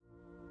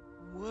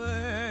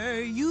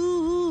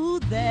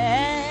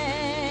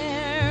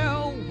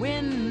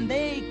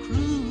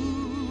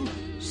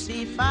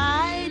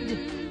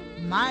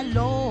my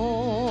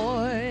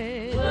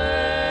Lord.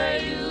 Were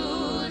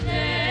you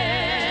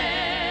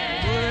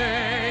there?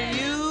 Were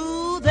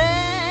you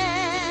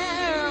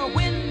there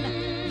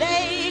when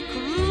they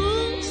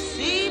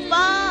crucified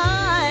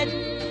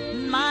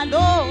my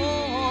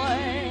Lord?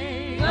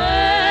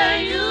 Were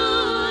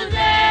you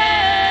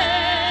there?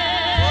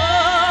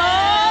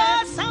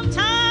 Oh, sometimes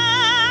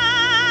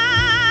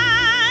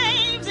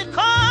it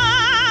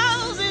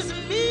causes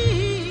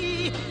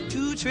me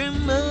to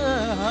tremble,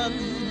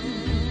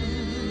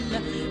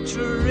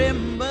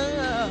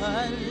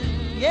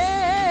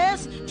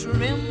 yes,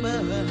 tremble.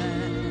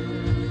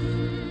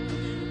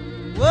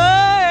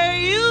 Were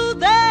you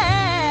there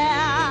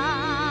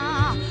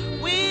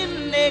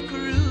when they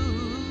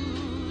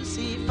crucified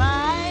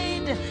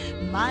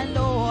my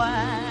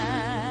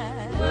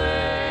Lord?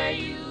 Were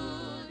you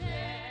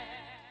there?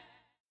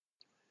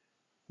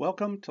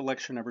 Welcome to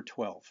lecture number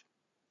 12,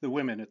 The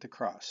Women at the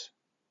Cross,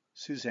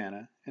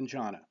 Susanna and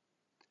Jonna.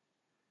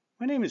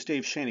 My name is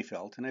Dave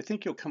Schoenefeld, and I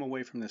think you'll come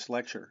away from this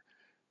lecture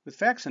with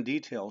facts and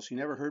details you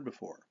never heard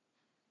before.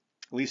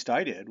 At least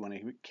I did when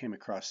I came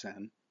across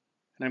them,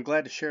 and I'm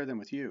glad to share them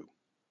with you.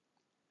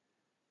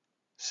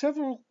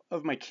 Several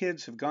of my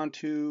kids have gone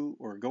to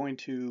or are going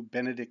to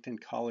Benedictine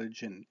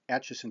College in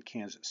Atchison,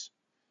 Kansas.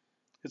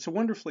 It's a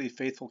wonderfully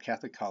faithful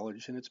Catholic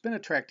college, and it's been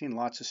attracting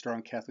lots of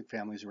strong Catholic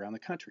families around the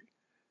country,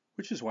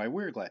 which is why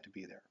we're glad to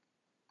be there.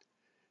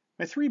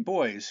 My three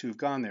boys who've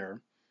gone there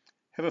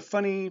have a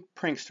funny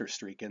prankster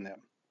streak in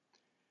them.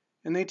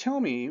 And they tell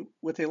me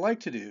what they like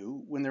to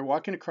do when they're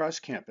walking across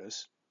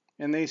campus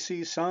and they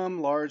see some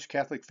large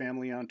Catholic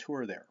family on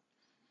tour there.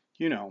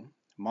 You know,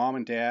 mom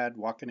and dad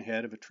walking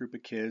ahead of a troop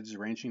of kids,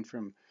 ranging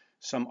from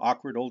some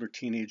awkward older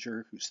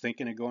teenager who's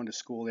thinking of going to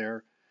school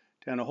there,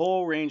 down a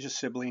whole range of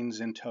siblings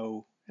in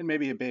tow and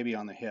maybe a baby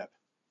on the hip.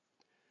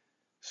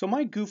 So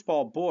my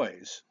goofball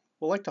boys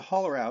will like to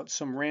holler out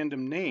some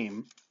random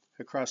name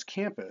across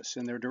campus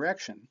in their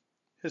direction,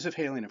 as if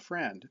hailing a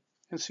friend,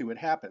 and see what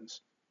happens,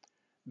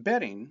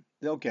 betting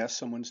they'll guess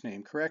someone's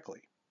name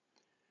correctly.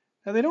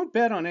 Now, they don't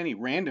bet on any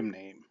random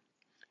name.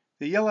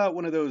 They yell out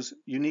one of those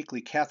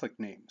uniquely Catholic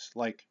names,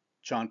 like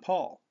John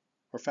Paul,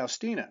 or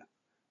Faustina,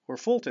 or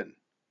Fulton,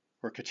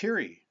 or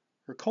Kateri,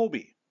 or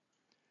Colby.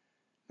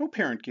 No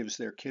parent gives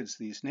their kids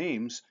these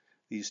names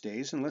these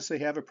days unless they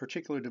have a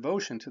particular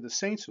devotion to the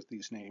saints with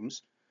these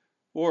names,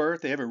 or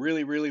if they have a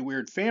really, really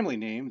weird family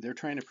name they're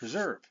trying to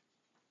preserve.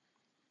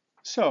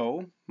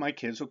 So my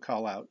kids will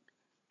call out,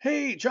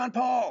 "Hey, John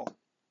Paul!"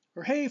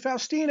 or "Hey,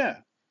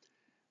 Faustina!"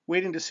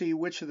 waiting to see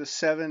which of the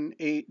 7,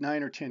 8,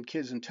 9, or 10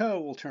 kids in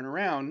tow will turn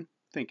around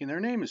thinking their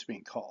name is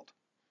being called.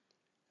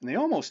 And they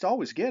almost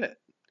always get it.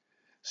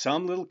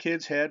 Some little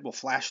kid's head will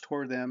flash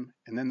toward them,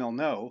 and then they'll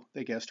know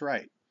they guessed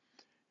right.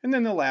 And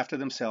then they'll laugh to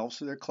themselves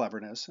for their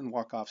cleverness and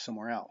walk off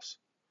somewhere else.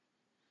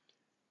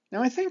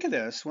 Now I think of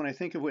this when I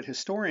think of what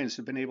historians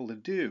have been able to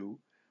do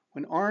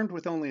when armed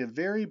with only a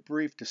very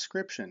brief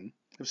description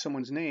of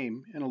someone's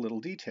name and a little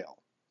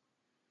detail.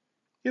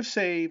 If,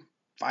 say,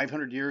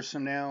 500 years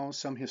from now,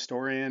 some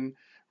historian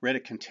read a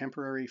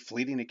contemporary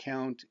fleeting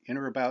account in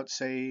or about,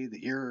 say,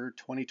 the year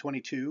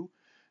 2022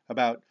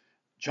 about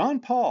John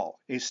Paul,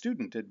 a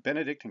student at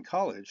Benedictine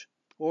College,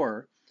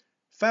 or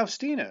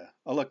Faustina,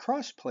 a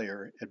lacrosse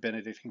player at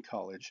Benedictine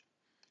College,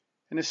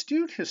 an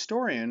astute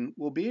historian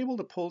will be able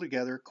to pull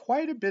together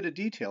quite a bit of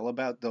detail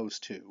about those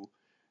two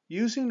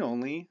using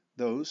only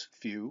those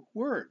few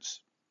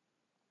words.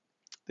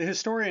 The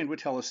historian would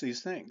tell us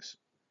these things.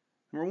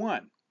 Number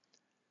one,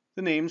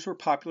 the names were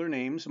popular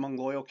names among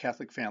loyal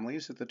Catholic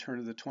families at the turn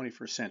of the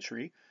 21st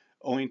century,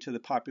 owing to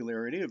the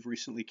popularity of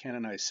recently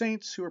canonized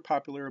saints who were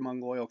popular among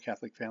loyal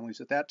Catholic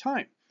families at that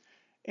time.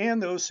 And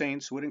those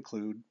saints would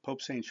include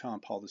Pope St.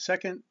 John Paul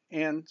II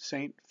and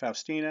St.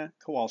 Faustina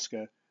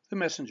Kowalska, the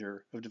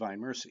Messenger of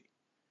Divine Mercy.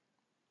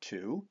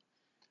 2.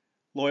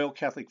 Loyal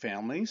Catholic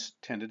families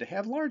tended to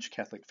have large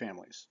Catholic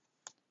families.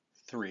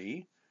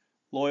 3.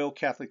 Loyal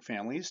Catholic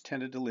families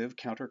tended to live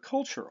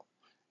countercultural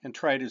and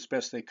tried as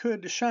best they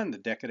could to shun the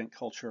decadent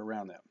culture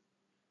around them.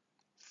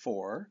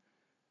 4.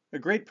 A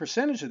great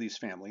percentage of these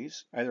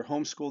families either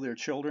homeschooled their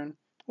children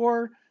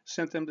or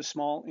sent them to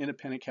small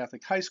independent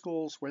Catholic high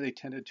schools where they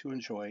tended to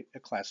enjoy a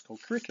classical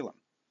curriculum.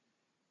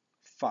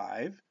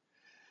 5.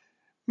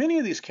 Many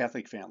of these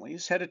Catholic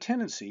families had a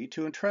tendency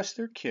to entrust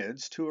their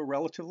kids to a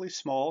relatively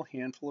small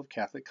handful of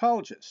Catholic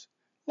colleges,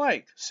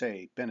 like,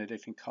 say,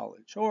 Benedictine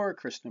College or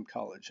Christendom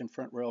College in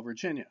Front Royal,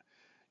 Virginia,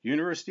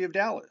 University of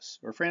Dallas,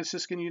 or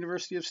Franciscan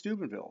University of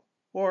Steubenville,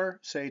 or,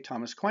 say,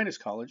 Thomas Aquinas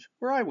College,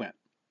 where I went.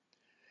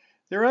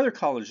 There are other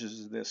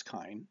colleges of this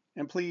kind,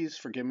 and please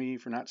forgive me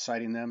for not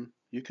citing them.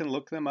 You can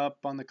look them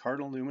up on the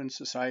Cardinal Newman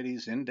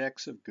Society's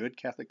Index of Good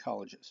Catholic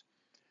Colleges.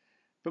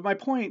 But my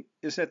point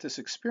is that this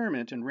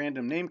experiment in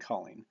random name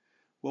calling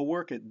will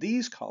work at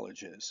these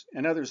colleges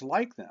and others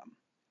like them,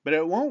 but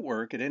it won't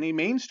work at any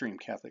mainstream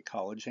Catholic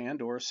college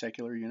and or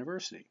secular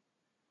university.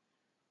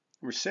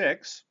 Number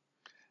 6,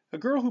 a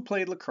girl who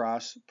played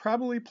lacrosse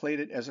probably played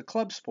it as a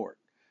club sport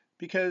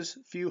because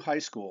few high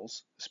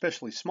schools,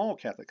 especially small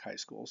Catholic high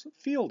schools,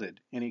 fielded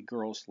any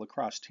girls'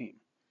 lacrosse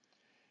team.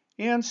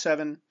 And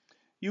 7,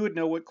 you would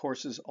know what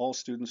courses all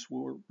students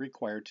were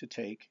required to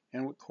take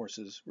and what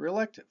courses were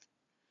elective.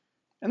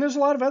 And there's a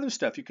lot of other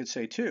stuff you could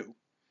say too.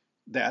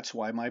 That's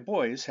why my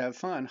boys have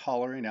fun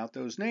hollering out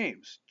those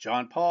names.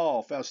 John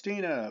Paul,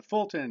 Faustina,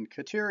 Fulton,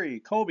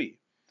 Kateri, Colby.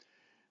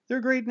 They're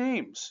great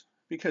names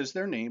because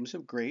they're names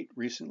of great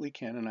recently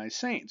canonized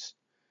saints,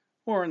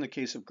 or in the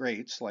case of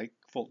greats like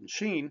Fulton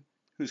Sheen,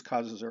 whose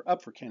causes are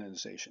up for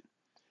canonization.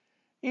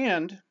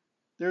 And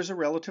there's a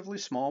relatively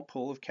small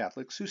pool of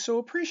Catholics who so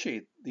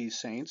appreciate these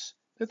saints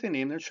that they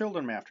name their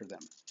children after them.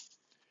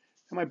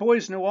 And my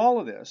boys know all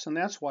of this, and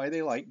that's why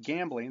they like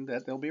gambling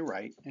that they'll be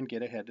right and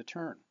get a head to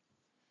turn.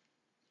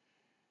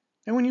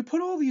 And when you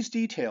put all these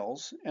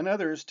details and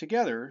others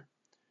together,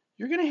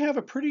 you're going to have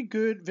a pretty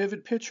good,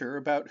 vivid picture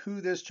about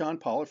who this John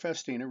Paul or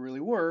Faustina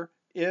really were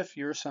if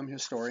you're some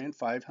historian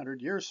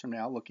 500 years from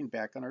now looking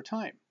back on our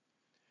time.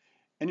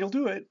 And you'll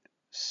do it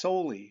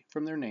solely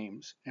from their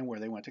names and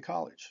where they went to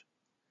college.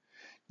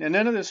 Now,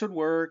 none of this would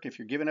work if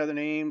you're given other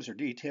names or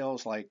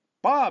details like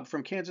Bob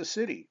from Kansas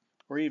City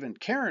or even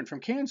Karen from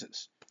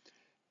Kansas.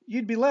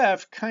 You'd be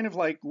left kind of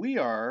like we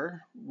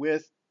are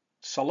with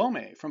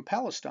Salome from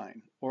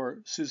Palestine or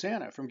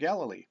Susanna from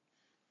Galilee.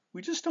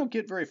 We just don't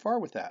get very far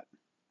with that.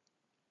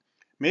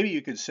 Maybe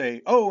you could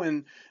say, oh,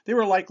 and they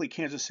were likely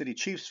Kansas City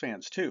Chiefs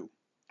fans too,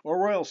 or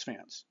Royals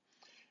fans.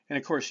 And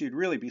of course, you'd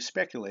really be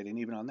speculating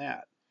even on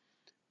that.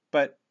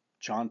 But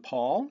John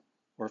Paul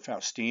or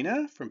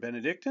Faustina from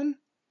Benedictine,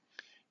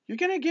 you're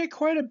going to get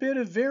quite a bit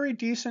of very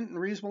decent and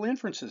reasonable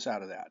inferences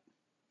out of that.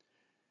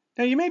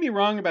 Now, you may be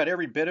wrong about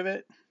every bit of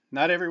it.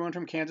 Not everyone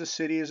from Kansas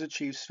City is a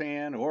Chiefs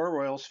fan or a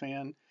Royals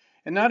fan,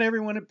 and not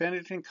everyone at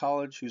Benedictine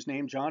College who's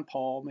named John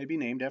Paul may be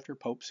named after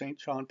Pope St.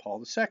 John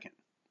Paul II.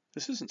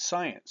 This isn't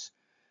science,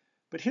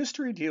 but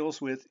history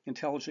deals with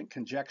intelligent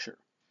conjecture,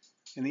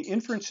 and the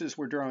inferences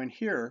we're drawing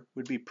here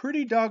would be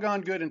pretty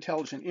doggone good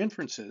intelligent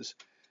inferences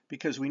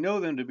because we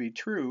know them to be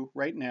true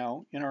right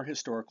now in our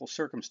historical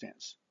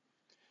circumstance.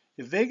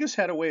 If Vegas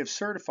had a way of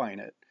certifying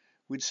it,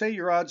 we'd say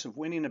your odds of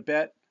winning a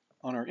bet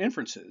on our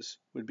inferences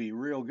would be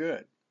real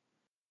good.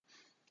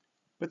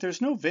 But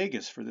there's no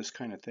Vegas for this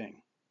kind of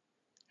thing.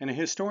 And a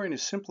historian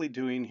is simply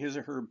doing his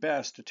or her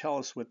best to tell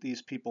us what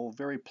these people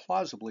very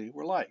plausibly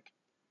were like.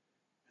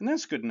 And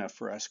that's good enough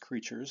for us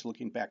creatures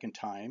looking back in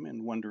time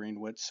and wondering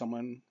what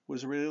someone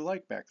was really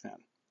like back then.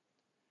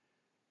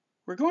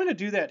 We're going to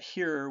do that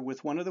here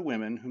with one of the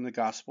women whom the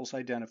Gospels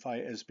identify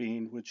as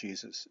being with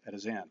Jesus at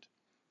his end.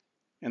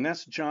 And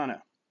that's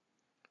Jonna.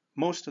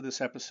 Most of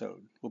this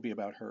episode will be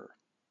about her.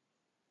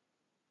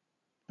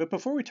 But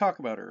before we talk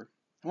about her,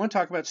 I want to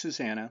talk about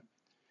Susanna,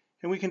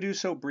 and we can do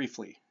so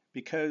briefly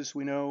because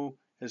we know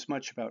as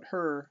much about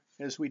her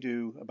as we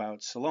do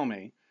about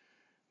Salome,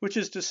 which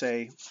is to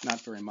say,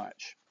 not very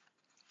much,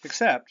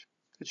 except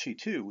that she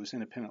too was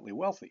independently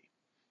wealthy,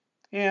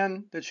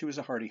 and that she was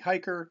a hardy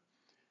hiker,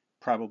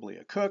 probably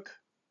a cook,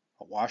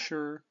 a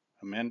washer,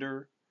 a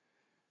mender,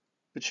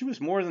 but she was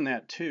more than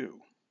that too.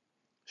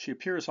 She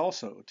appears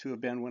also to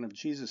have been one of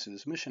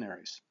Jesus's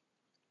missionaries.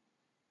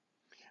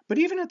 But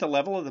even at the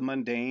level of the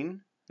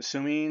mundane,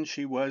 assuming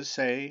she was,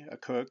 say, a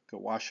cook, a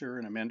washer,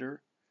 and a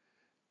mender,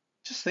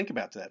 just think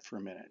about that for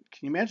a minute.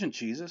 Can you imagine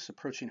Jesus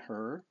approaching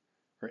her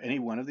or any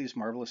one of these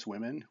marvelous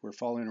women who were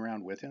following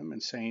around with him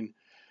and saying,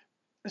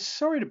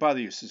 "Sorry to bother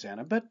you,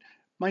 Susanna, but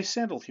my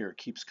sandal here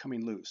keeps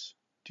coming loose.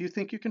 Do you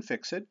think you can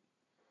fix it?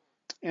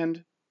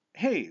 And,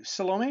 hey,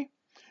 Salome,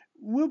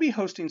 we'll be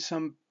hosting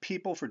some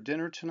people for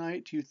dinner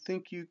tonight. Do you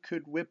think you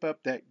could whip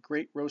up that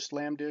great roast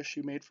lamb dish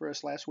you made for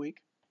us last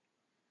week?"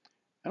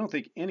 I don't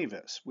think any of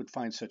us would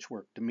find such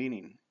work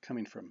demeaning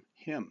coming from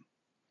him.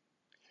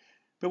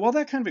 But while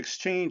that kind of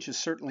exchange is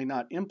certainly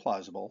not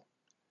implausible,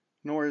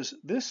 nor is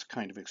this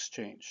kind of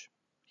exchange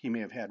he may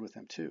have had with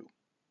them too.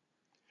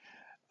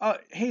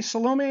 Hey,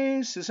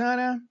 Salome,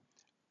 Susanna,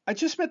 I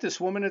just met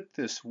this woman at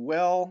this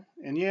well,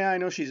 and yeah, I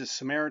know she's a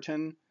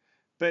Samaritan,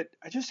 but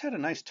I just had a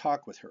nice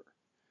talk with her.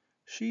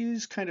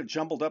 She's kind of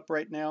jumbled up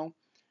right now.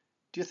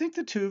 Do you think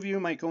the two of you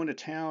might go into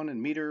town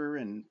and meet her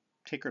and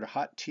take her to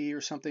hot tea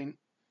or something?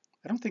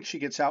 I don't think she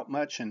gets out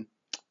much, and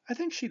I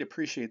think she'd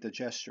appreciate the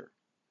gesture.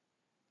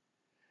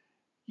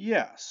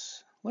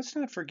 Yes, let's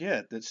not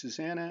forget that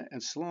Susanna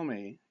and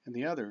Salome and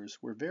the others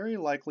were very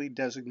likely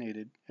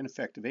designated and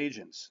effective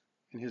agents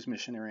in his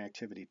missionary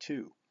activity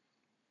too.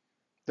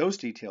 Those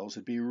details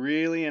would be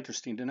really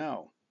interesting to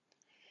know.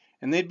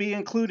 And they'd be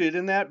included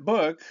in that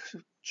book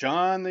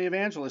John the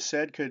Evangelist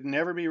said could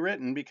never be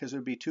written because it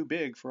would be too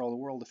big for all the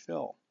world to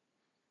fill.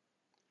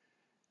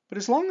 But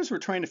as long as we're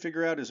trying to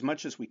figure out as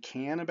much as we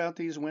can about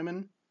these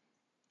women,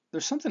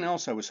 there's something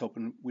else I was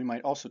hoping we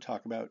might also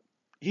talk about,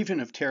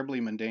 even if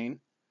terribly mundane.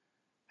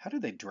 How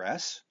did they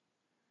dress?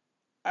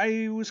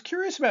 I was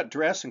curious about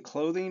dress and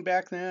clothing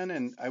back then,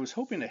 and I was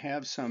hoping to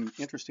have some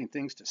interesting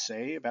things to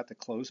say about the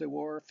clothes they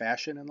wore,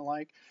 fashion and the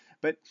like.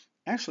 But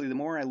actually, the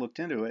more I looked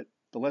into it,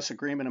 the less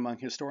agreement among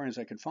historians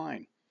I could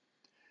find.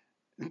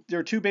 There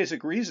are two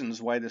basic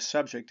reasons why this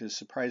subject is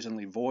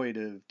surprisingly void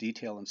of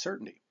detail and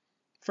certainty.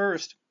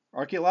 First,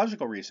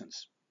 archaeological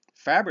reasons.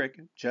 Fabric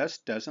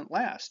just doesn't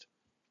last.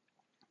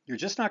 You're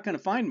just not going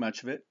to find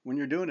much of it when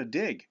you're doing a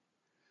dig.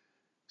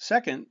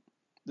 Second,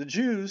 the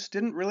Jews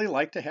didn't really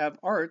like to have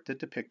art that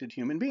depicted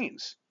human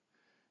beings.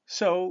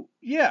 So,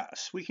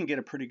 yes, we can get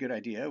a pretty good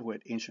idea of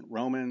what ancient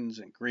Romans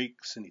and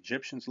Greeks and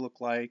Egyptians looked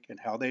like and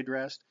how they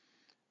dressed,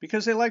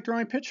 because they liked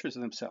drawing pictures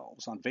of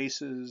themselves on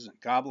vases and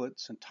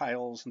goblets and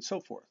tiles and so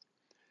forth.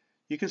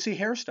 You can see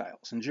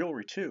hairstyles and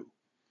jewelry too.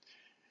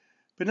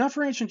 But not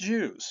for ancient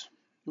Jews.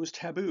 It was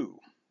taboo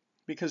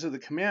because of the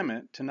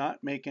commandment to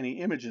not make any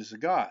images of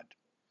God.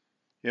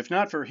 If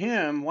not for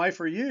him, why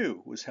for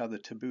you, was how the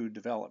taboo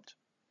developed.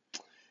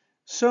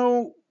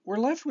 So we're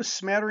left with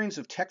smatterings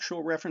of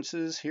textual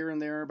references here and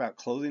there about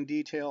clothing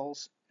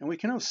details, and we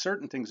can know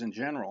certain things in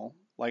general,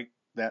 like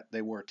that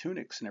they wore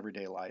tunics in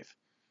everyday life.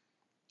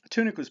 A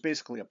tunic was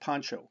basically a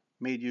poncho,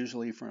 made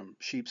usually from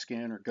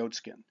sheepskin or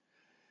goatskin.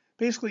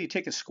 Basically, you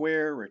take a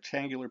square,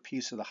 rectangular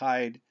piece of the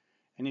hide,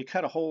 and you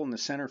cut a hole in the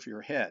center for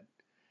your head,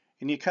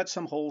 and you cut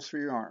some holes for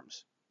your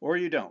arms, or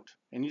you don't,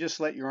 and you just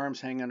let your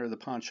arms hang under the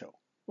poncho,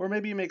 or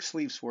maybe you make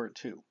sleeves for it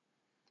too.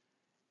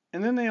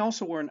 And then they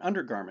also wore an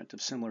undergarment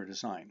of similar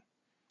design,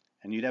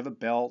 and you'd have a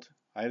belt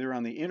either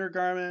on the inner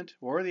garment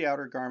or the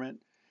outer garment,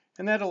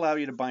 and that'd allow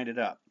you to bind it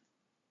up.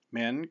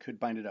 Men could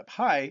bind it up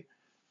high,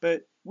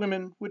 but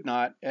women would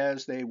not,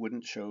 as they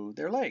wouldn't show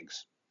their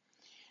legs.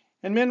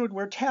 And men would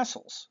wear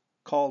tassels,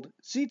 called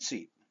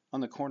tzitzit,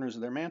 on the corners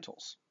of their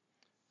mantles.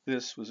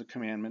 This was a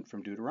commandment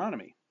from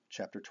Deuteronomy,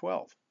 chapter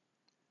 12.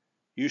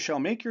 You shall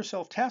make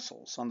yourself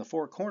tassels on the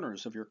four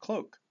corners of your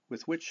cloak,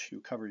 with which you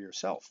cover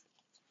yourself.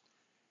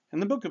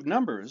 And the book of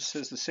Numbers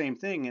says the same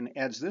thing and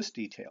adds this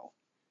detail.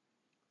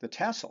 The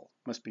tassel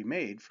must be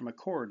made from a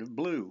cord of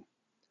blue.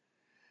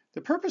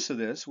 The purpose of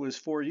this was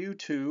for you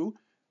to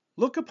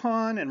look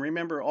upon and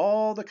remember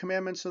all the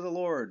commandments of the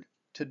Lord,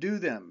 to do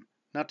them,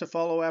 not to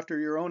follow after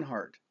your own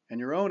heart and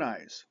your own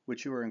eyes,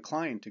 which you are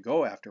inclined to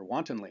go after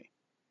wantonly.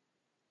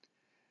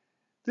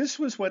 This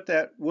was what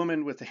that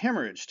woman with the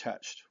hemorrhage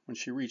touched when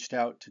she reached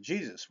out to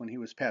Jesus when he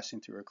was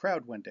passing through a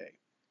crowd one day.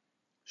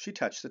 She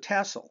touched the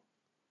tassel,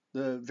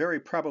 the very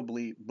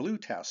probably blue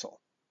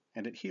tassel,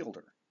 and it healed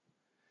her.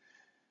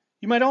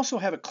 You might also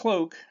have a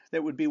cloak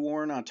that would be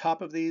worn on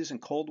top of these in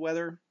cold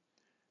weather.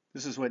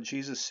 This is what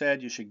Jesus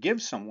said you should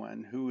give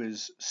someone who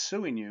is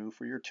suing you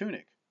for your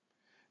tunic.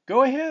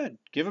 Go ahead,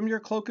 give him your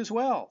cloak as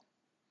well,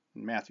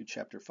 in Matthew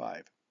chapter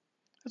 5.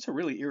 That's a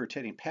really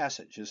irritating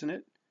passage, isn't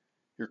it?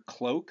 Your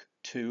cloak,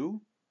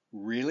 too?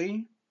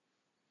 Really?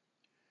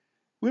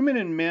 Women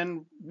and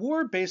men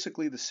wore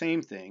basically the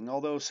same thing,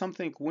 although some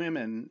think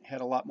women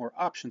had a lot more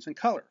options in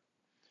color.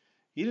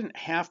 You didn't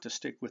have to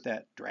stick with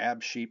that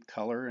drab sheep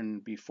color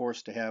and be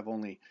forced to have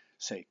only,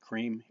 say,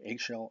 cream,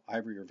 eggshell,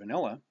 ivory, or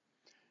vanilla.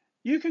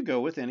 You could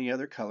go with any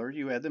other color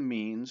you had the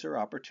means or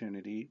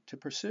opportunity to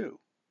pursue.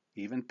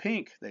 Even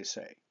pink, they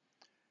say.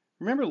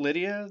 Remember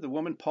Lydia, the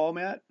woman Paul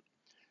met?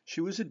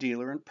 She was a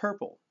dealer in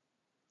purple,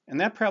 and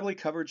that probably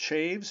covered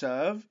shades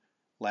of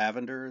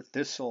lavender,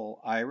 thistle,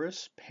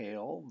 iris,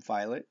 pale,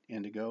 violet,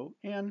 indigo,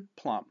 and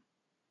plum,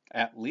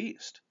 at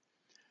least.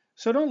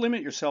 So don't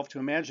limit yourself to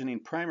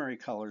imagining primary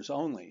colors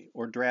only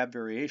or drab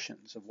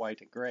variations of white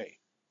and gray.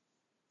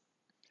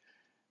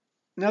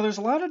 Now there's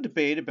a lot of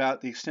debate about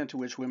the extent to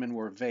which women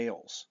wore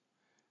veils.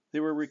 They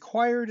were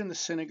required in the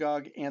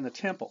synagogue and the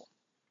temple,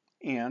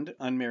 and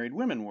unmarried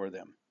women wore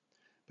them.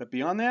 But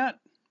beyond that,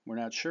 we're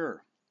not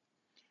sure.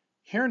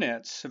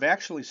 Hairnets have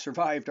actually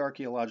survived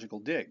archaeological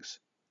digs,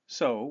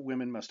 so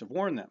women must have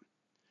worn them.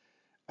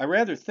 I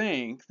rather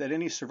think that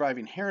any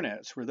surviving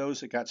hairnets were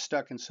those that got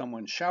stuck in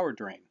someone's shower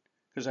drain,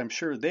 because I'm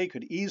sure they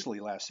could easily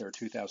last there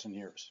 2,000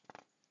 years.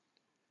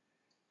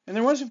 And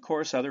there was, of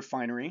course, other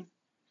finery.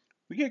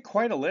 We get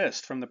quite a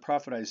list from the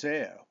prophet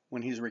Isaiah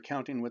when he's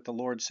recounting what the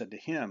Lord said to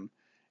him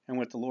and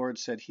what the Lord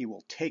said he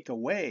will take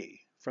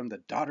away from the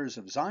daughters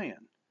of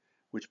Zion,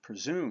 which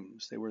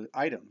presumes they were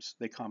items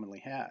they commonly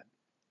had.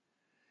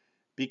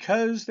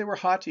 Because they were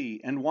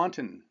haughty and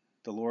wanton,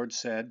 the Lord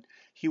said,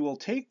 he will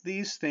take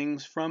these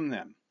things from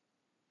them.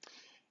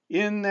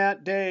 In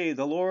that day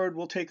the Lord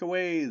will take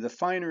away the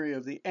finery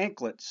of the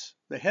anklets,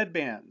 the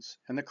headbands,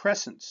 and the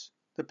crescents,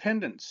 the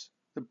pendants,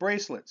 the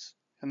bracelets,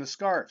 and the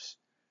scarfs,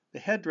 the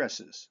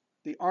headdresses,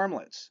 the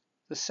armlets,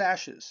 the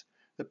sashes,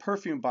 the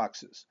perfume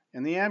boxes,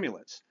 and the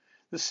amulets,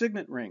 the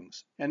signet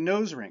rings and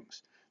nose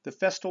rings, the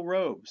festal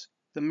robes,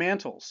 the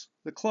mantles,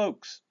 the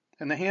cloaks,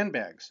 and the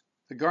handbags,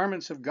 the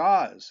garments of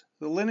gauze,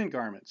 the linen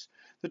garments,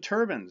 the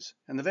turbans,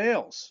 and the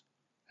veils.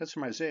 That's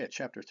from Isaiah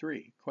chapter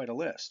 3, quite a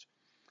list.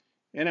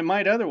 And it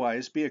might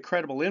otherwise be a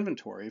credible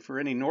inventory for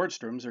any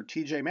Nordstroms or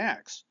TJ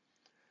Maxx.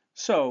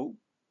 So,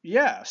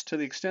 yes, to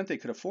the extent they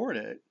could afford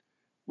it,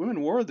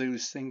 women wore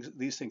these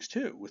things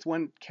too, with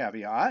one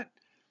caveat: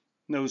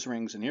 nose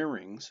rings and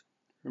earrings.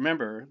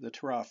 Remember, the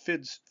Torah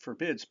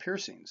forbids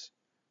piercings,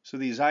 so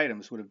these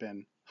items would have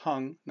been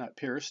hung, not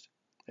pierced,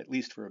 at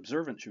least for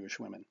observant Jewish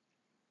women.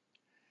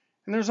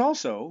 And there's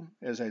also,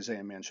 as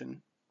Isaiah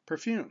mentioned,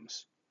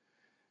 perfumes.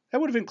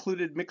 That would have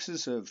included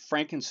mixes of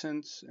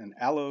frankincense and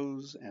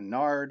aloes and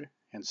nard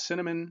and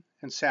cinnamon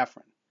and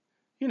saffron.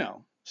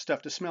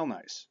 stuff to smell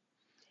nice.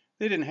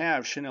 They didn't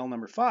have Chanel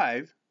No.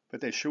 5,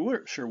 but they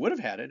sure would have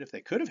had it if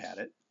they could have had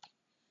it.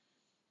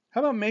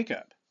 How about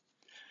makeup?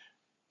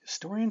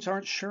 Historians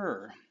aren't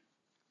sure.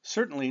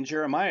 Certainly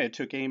Jeremiah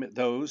took aim at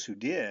those who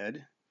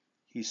did.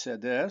 He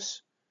said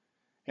this,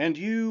 "And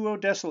you, O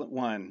desolate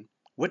one,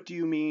 what do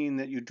you mean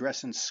that you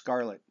dress in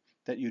scarlet,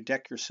 that you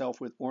deck yourself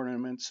with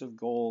ornaments of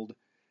gold,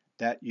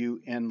 that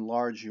you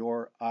enlarge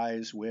your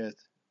eyes with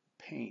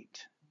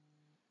paint?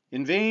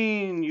 In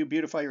vain you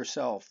beautify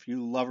yourself, your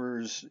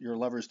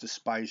lovers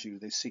despise you,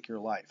 they seek your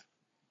life."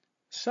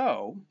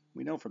 So,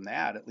 we know from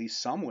that at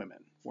least some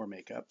women wore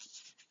makeup.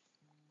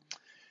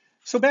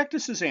 So back to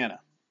Susanna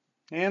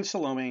and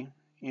Salome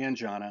and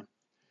Jonna.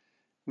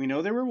 We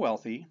know they were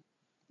wealthy,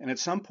 and at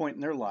some point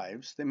in their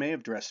lives they may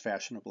have dressed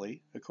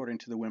fashionably, according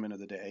to the women of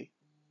the day,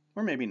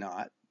 or maybe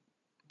not,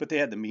 but they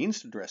had the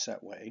means to dress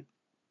that way.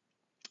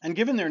 And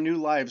given their new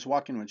lives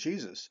walking with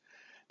Jesus,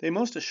 they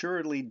most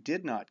assuredly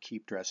did not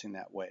keep dressing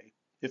that way,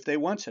 if they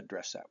once had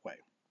dressed that way.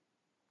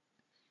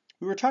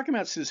 We were talking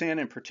about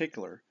Susanna in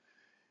particular,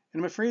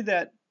 and I'm afraid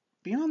that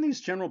beyond these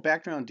general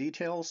background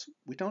details,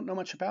 we don't know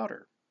much about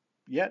her.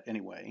 Yet,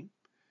 anyway.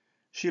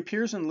 She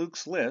appears in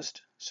Luke's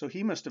list, so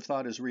he must have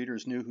thought his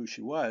readers knew who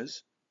she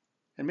was,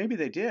 and maybe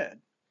they did.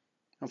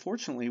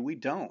 Unfortunately, we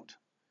don't.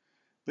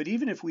 But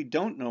even if we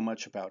don't know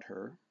much about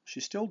her,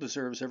 she still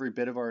deserves every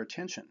bit of our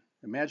attention,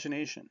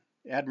 imagination,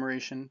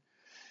 admiration,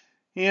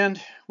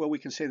 and, well, we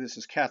can say this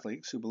as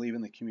Catholics who believe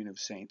in the communion of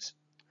saints,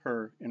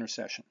 her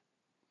intercession.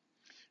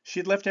 She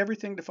had left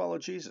everything to follow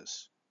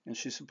Jesus, and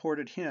she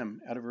supported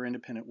him out of her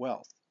independent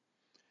wealth.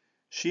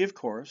 She, of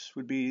course,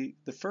 would be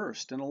the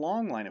first in a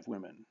long line of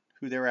women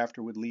who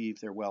thereafter would leave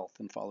their wealth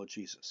and follow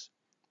Jesus.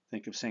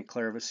 Think of St.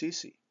 Clare of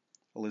Assisi,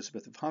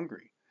 Elizabeth of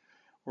Hungary,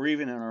 or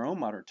even in our own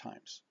modern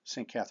times,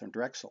 St. Catherine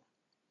Drexel.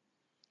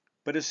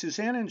 But as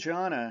Susanna and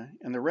Jonna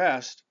and the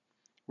rest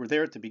were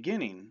there at the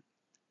beginning,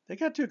 they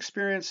got to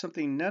experience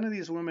something none of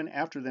these women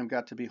after them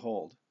got to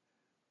behold,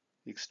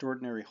 the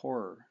extraordinary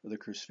horror of the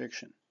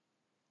crucifixion.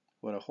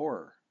 What a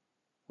horror,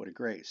 what a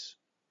grace.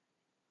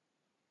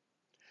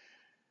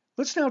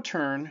 Let's now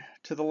turn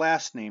to the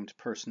last named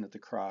person at the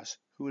cross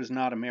who is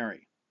not a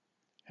Mary,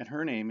 and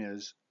her name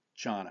is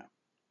Jonna.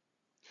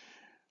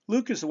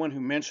 Luke is the one who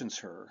mentions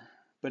her,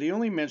 but he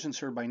only mentions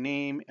her by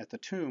name at the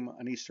tomb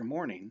on Easter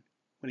morning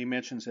when he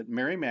mentions that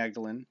Mary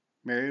Magdalene,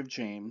 Mary of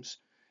James,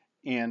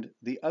 and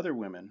the other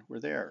women were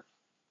there.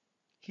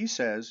 He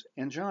says,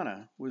 and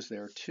Jonna was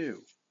there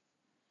too.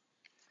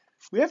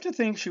 We have to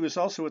think she was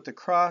also at the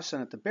cross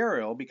and at the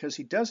burial because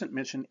he doesn't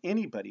mention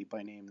anybody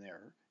by name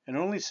there, and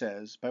only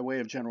says, by way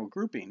of general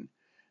grouping,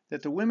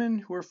 that the women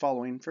who were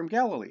following from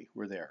Galilee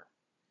were there.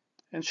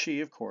 And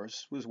she, of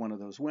course, was one of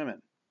those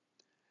women.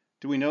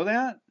 Do we know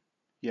that?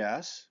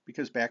 Yes,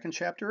 because back in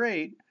chapter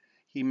 8,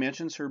 he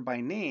mentions her by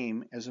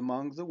name as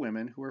among the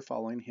women who were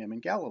following him in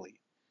Galilee.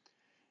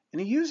 And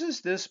he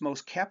uses this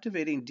most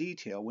captivating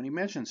detail when he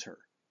mentions her.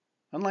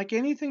 Unlike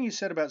anything he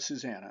said about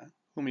Susanna,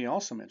 whom he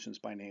also mentions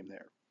by name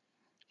there,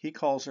 he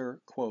calls her,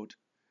 quote,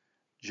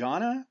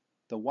 Jonna,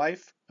 the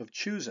wife of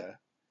Chuza,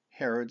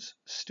 Herod's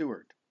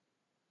steward.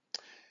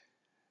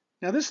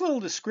 Now this little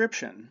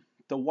description,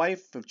 the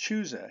wife of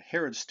Chuza,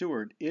 Herod's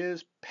steward,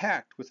 is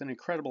packed with an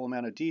incredible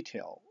amount of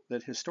detail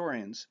that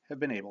historians have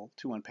been able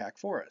to unpack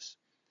for us.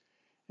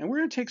 And we're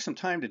going to take some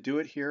time to do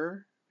it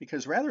here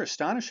because rather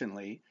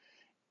astonishingly,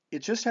 it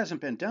just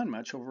hasn't been done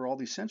much over all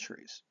these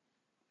centuries.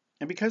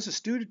 And because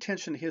astute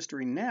attention to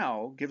history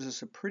now gives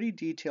us a pretty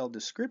detailed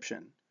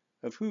description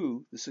of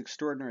who this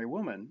extraordinary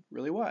woman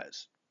really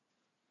was.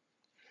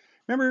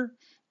 Remember,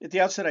 at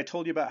the outset I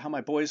told you about how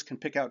my boys can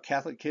pick out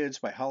Catholic kids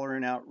by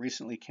hollering out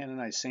recently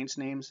canonized saints'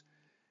 names?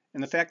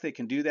 And the fact they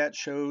can do that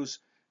shows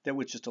that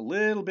with just a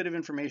little bit of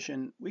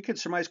information, we could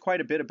surmise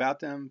quite a bit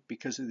about them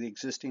because of the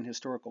existing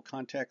historical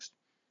context.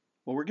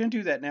 Well, we're going to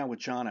do that now with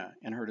Jonna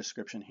and her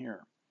description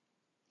here.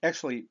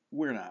 Actually,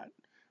 we're not.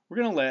 We're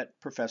going to let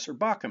Professor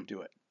Bauckham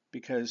do it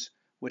because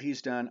what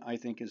he's done, I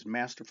think, is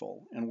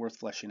masterful and worth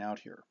fleshing out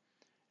here.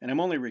 And I'm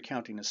only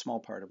recounting a small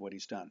part of what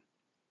he's done.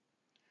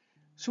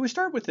 So we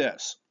start with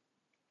this.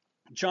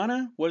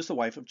 Jonna was the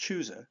wife of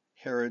Chuza,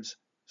 Herod's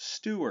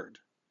steward.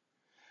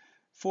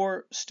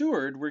 For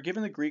steward, we're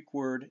given the Greek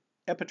word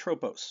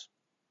epitropos.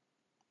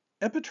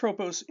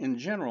 Epitropos in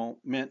general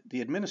meant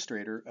the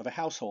administrator of a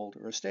household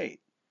or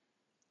estate.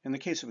 In the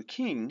case of a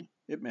king,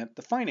 it meant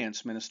the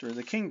finance minister of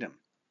the kingdom.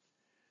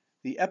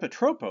 The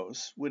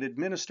epitropos would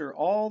administer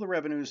all the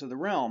revenues of the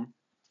realm,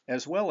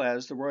 as well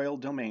as the royal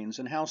domains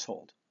and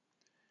household.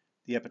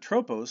 The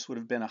epitropos would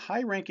have been a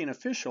high-ranking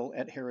official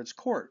at Herod's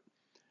court,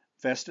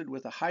 vested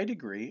with a high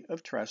degree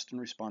of trust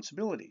and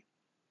responsibility.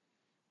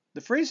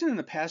 The phrasing in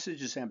the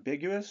passage is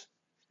ambiguous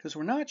because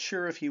we're not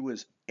sure if he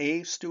was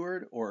a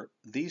steward or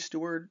the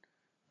steward,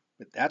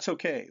 but that's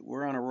okay,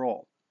 we're on a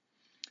roll.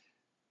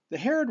 The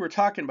Herod we're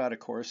talking about, of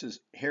course, is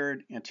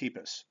Herod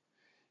Antipas.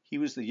 He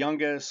was the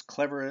youngest,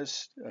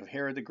 cleverest of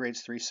Herod the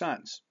Great's 3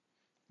 sons.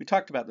 We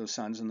talked about those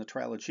sons in the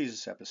Trial of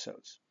Jesus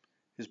episodes.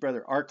 His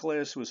brother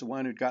Archelaus was the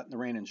one who'd gotten the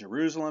reign in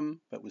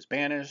Jerusalem, but was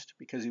banished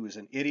because he was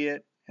an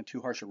idiot and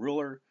too harsh a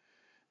ruler.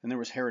 Then there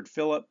was Herod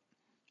Philip.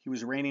 He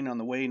was reigning on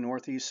the way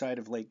northeast side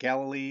of Lake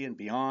Galilee and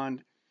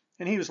beyond,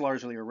 and he was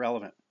largely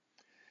irrelevant.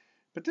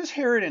 But this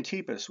Herod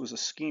Antipas was a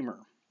schemer,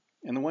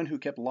 and the one who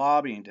kept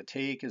lobbying to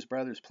take his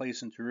brother's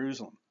place in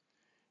Jerusalem.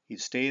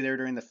 He'd stay there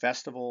during the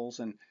festivals,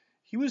 and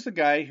he was the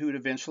guy who would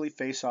eventually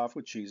face off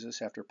with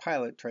Jesus after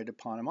Pilate tried to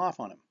pawn him off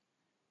on him.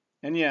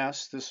 And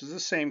yes, this was the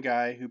same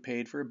guy who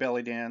paid for a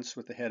belly dance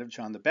with the head of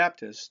John the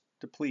Baptist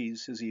to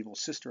please his evil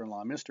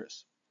sister-in-law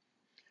mistress.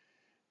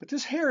 But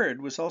this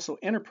Herod was also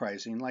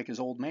enterprising like his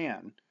old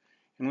man,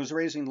 and was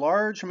raising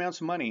large amounts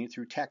of money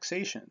through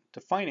taxation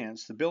to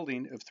finance the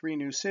building of 3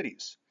 new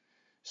cities,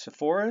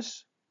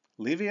 Sepphoris,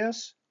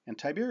 Livius, and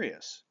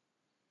Tiberias.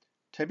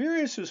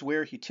 Tiberias was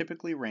where he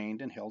typically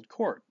reigned and held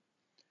court.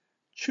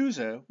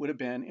 Chuza would have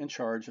been in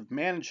charge of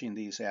managing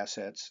these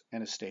assets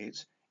and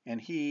estates, and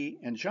he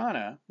and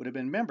Jana would have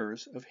been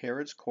members of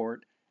Herod's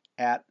court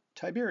at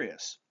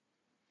Tiberias.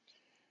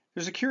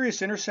 There's a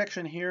curious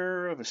intersection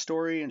here of a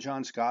story in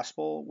John's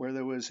Gospel where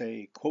there was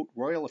a, quote,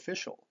 royal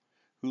official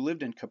who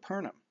lived in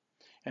Capernaum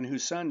and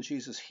whose son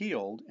Jesus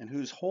healed and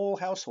whose whole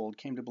household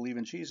came to believe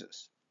in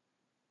Jesus.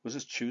 Was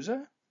this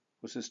Chuza?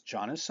 Was this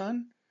Jana's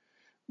son?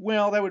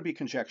 Well, that would be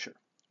conjecture.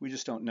 We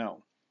just don't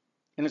know.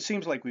 And it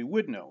seems like we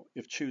would know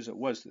if Chuza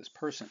was this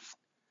person.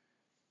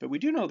 But we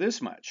do know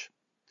this much.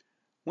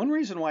 One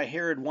reason why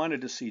Herod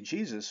wanted to see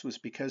Jesus was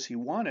because he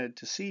wanted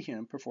to see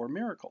him perform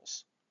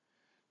miracles.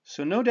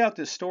 So no doubt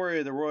this story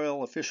of the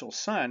royal official's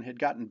son had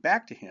gotten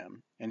back to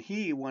him, and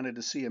he wanted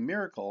to see a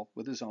miracle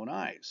with his own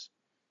eyes.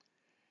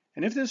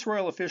 And if this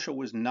royal official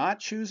was not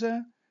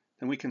Chuza,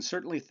 then we can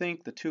certainly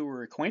think the two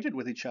were acquainted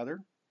with each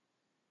other.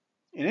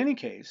 In any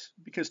case,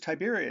 because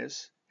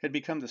Tiberias had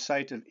become the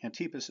site of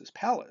Antipas's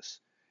palace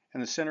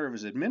and the center of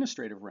his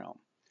administrative realm,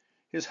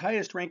 his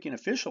highest-ranking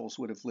officials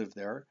would have lived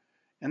there,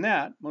 and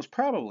that, most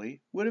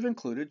probably, would have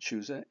included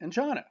Chuza and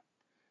Jana.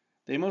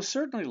 They most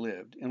certainly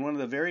lived in one of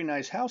the very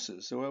nice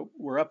houses that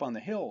were up on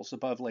the hills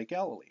above Lake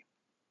Galilee.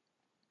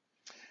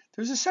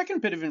 There's a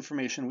second bit of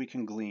information we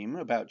can glean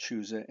about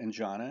Chuza and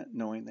Jana,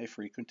 knowing they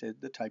frequented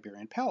the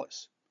Tiberian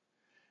palace.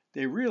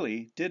 They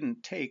really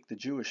didn't take the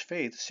Jewish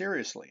faith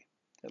seriously,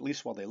 at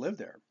least while they lived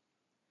there.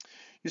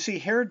 You see,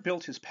 Herod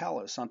built his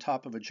palace on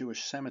top of a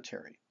Jewish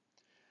cemetery.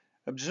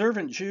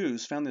 Observant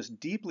Jews found this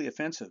deeply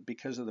offensive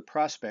because of the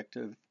prospect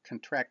of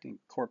contracting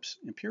corpse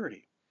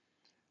impurity.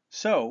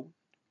 So,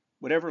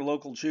 whatever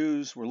local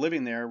Jews were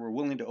living there were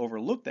willing to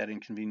overlook that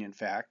inconvenient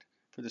fact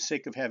for the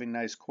sake of having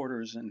nice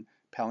quarters and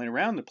palling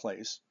around the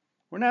place,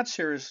 were not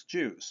serious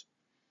Jews.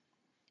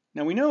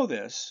 Now we know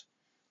this,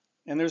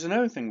 and there's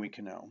another thing we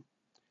can know,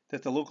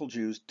 that the local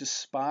Jews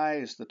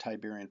despised the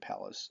Tiberian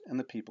palace and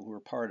the people who were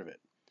part of it.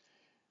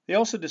 They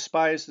also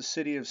despised the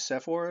city of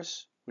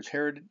Sepphoris, which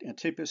Herod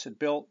Antipas had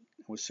built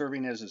and was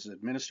serving as his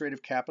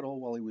administrative capital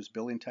while he was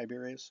building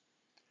Tiberias.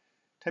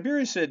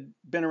 Tiberias had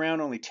been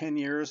around only 10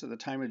 years at the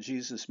time of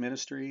Jesus'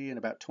 ministry in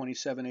about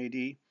 27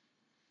 AD,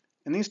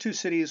 and these two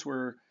cities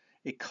were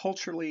a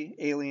culturally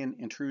alien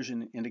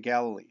intrusion into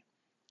Galilee,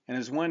 and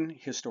as one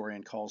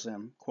historian calls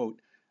them,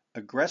 quote,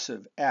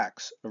 aggressive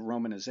acts of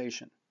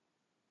Romanization.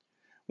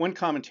 One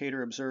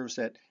commentator observes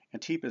that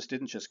Antipas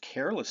didn't just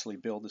carelessly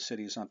build the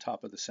cities on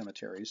top of the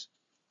cemeteries.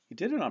 He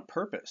did it on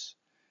purpose,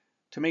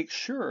 to make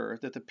sure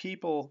that the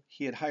people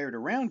he had hired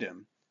around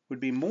him would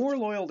be more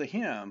loyal to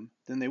him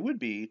than they would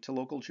be to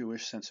local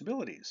Jewish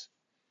sensibilities.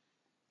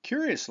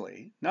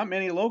 Curiously, not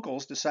many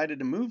locals decided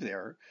to move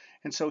there,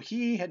 and so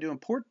he had to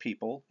import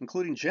people,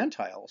 including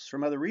Gentiles,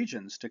 from other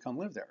regions to come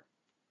live there.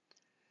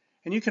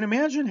 And you can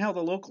imagine how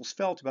the locals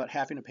felt about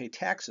having to pay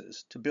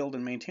taxes to build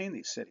and maintain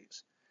these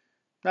cities.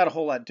 Not a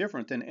whole lot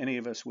different than any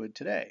of us would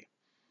today.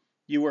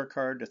 You work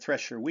hard to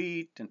thresh your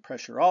wheat and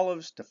press your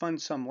olives to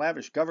fund some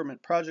lavish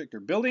government project or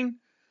building,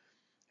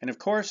 and of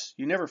course,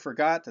 you never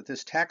forgot that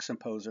this tax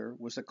imposer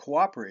was a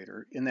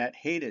cooperator in that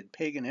hated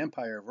pagan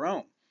empire of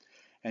Rome,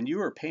 and you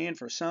were paying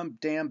for some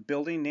damn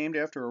building named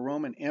after a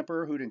Roman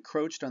emperor who'd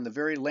encroached on the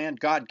very land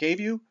God gave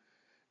you?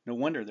 No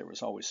wonder there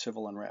was always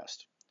civil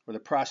unrest, or the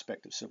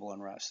prospect of civil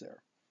unrest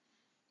there.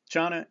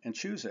 Jana and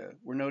Chuza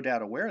were no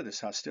doubt aware of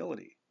this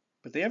hostility,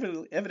 but they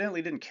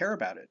evidently didn't care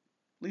about it,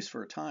 at least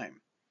for a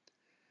time.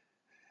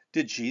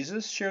 Did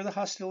Jesus share the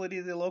hostility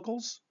of the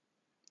locals?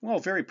 Well,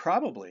 very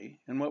probably,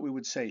 in what we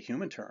would say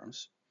human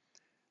terms.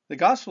 The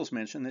Gospels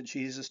mention that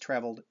Jesus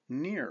traveled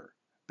near,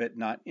 but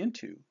not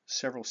into,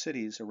 several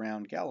cities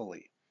around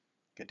Galilee,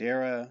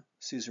 Gadara,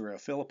 Caesarea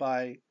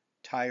Philippi,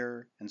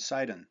 Tyre, and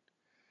Sidon.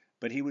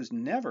 But he was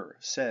never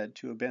said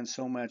to have been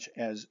so much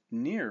as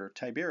near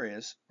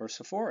Tiberias or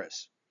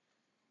Sepphoris.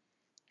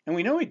 And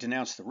we know he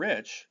denounced the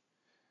rich.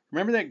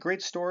 Remember that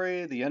great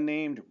story of the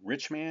unnamed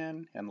rich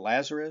man and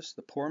Lazarus,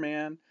 the poor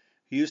man,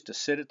 who used to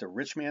sit at the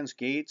rich man's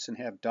gates and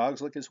have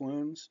dogs lick his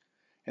wounds?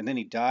 And then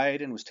he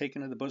died and was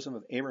taken to the bosom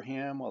of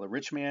Abraham while the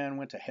rich man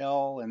went to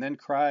hell and then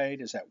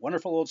cried, as that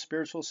wonderful old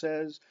spiritual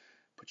says,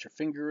 put your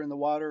finger in the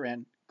water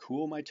and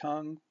cool my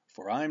tongue,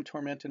 for I'm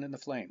tormented in the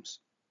flames.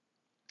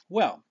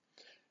 Well,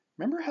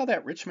 Remember how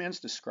that rich man's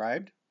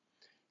described?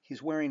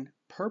 He's wearing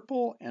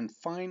purple and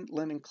fine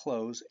linen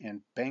clothes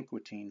and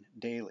banqueting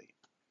daily.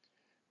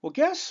 Well,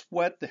 guess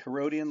what the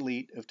Herodian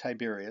elite of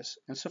Tiberias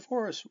and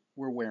Sepphoris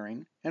were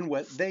wearing and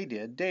what they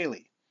did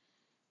daily?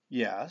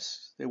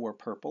 Yes, they wore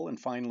purple and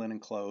fine linen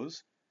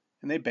clothes,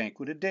 and they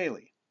banqueted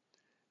daily.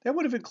 That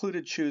would have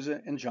included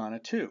Chuza and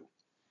Janna too.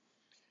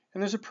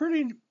 And there's a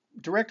pretty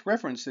direct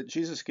reference that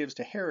Jesus gives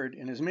to Herod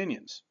and his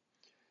minions.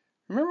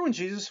 Remember when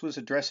Jesus was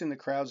addressing the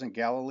crowds in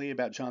Galilee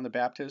about John the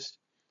Baptist,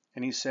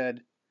 and he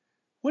said,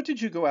 "What did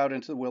you go out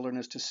into the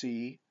wilderness to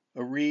see?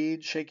 A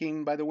reed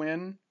shaking by the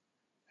wind?"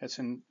 That's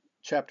in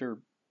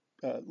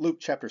Luke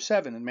chapter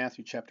 7 and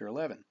Matthew chapter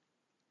 11.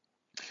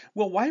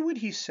 Well, why would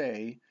he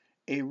say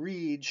a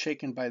reed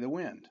shaken by the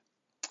wind?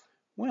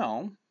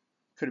 Well,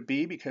 could it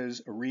be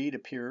because a reed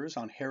appears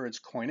on Herod's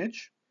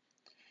coinage?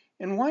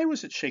 And why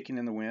was it shaking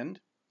in the wind?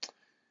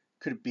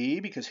 Could it be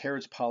because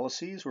Herod's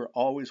policies were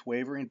always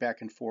wavering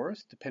back and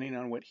forth, depending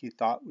on what he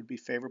thought would be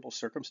favorable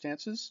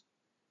circumstances?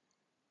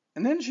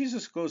 And then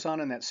Jesus goes on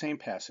in that same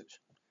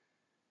passage.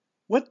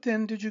 What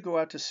then did you go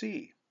out to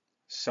see?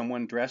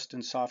 Someone dressed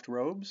in soft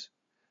robes?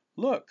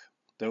 Look,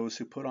 those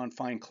who put on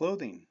fine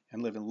clothing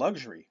and live in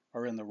luxury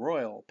are in the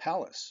royal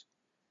palace.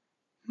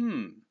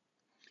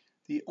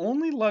 The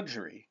only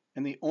luxury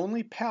and the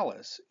only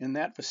palace in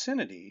that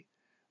vicinity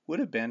would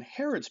have been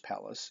Herod's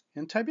palace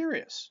in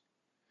Tiberias.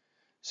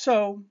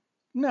 So,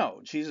 no,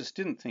 Jesus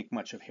didn't think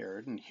much of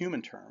Herod in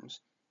human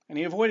terms, and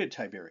he avoided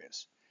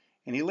Tiberias,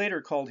 and he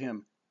later called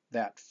him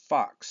that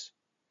fox.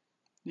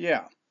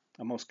 Yeah,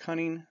 a most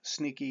cunning,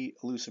 sneaky,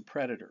 elusive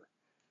predator.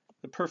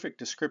 The perfect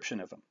description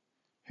of him.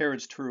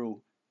 Herod's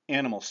true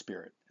animal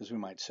spirit, as we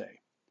might say.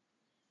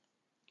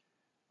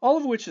 All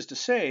of which is to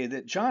say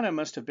that Janna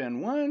must have been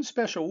one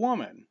special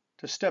woman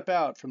to step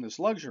out from this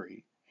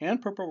luxury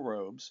and purple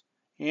robes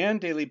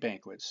and daily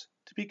banquets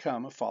to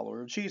become a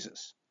follower of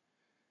Jesus.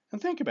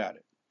 And think about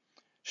it.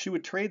 She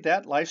would trade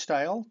that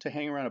lifestyle to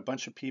hang around a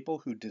bunch of people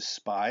who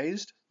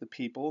despised the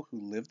people who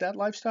lived that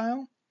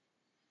lifestyle?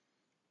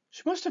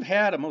 She must have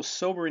had a most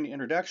sobering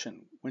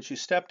introduction when she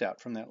stepped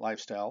out from that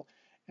lifestyle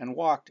and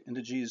walked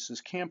into Jesus'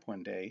 camp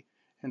one day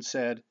and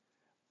said,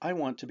 "I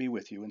want to be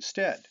with you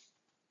instead."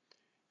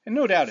 And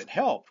no doubt it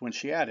helped when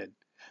she added,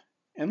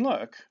 "And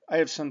look, I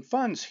have some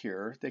funds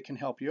here that can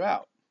help you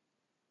out."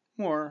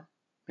 Or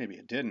maybe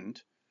it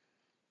didn't.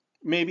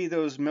 Maybe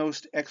those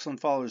most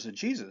excellent followers of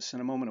Jesus in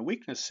a moment of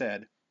weakness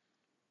said,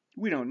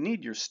 "We don't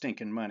need your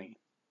stinking money."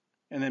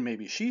 And then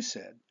maybe she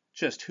said,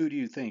 "Just who do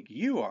you think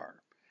you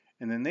are?"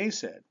 And then they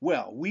said,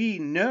 "Well, we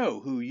know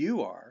who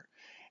you are."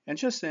 And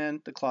just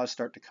then the claws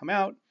start to come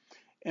out.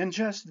 And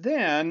just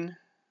then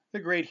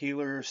the great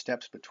healer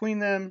steps between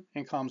them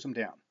and calms them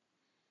down.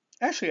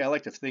 Actually, I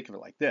like to think of it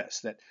like this,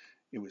 that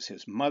it was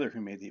his mother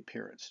who made the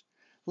appearance.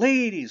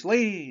 Ladies,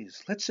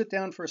 let's sit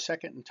down for a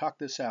second and talk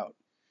this out.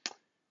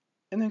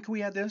 And then can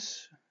we add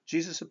this?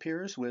 Jesus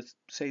appears with,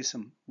 say,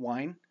 some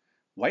wine.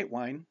 White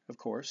wine, of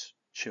course,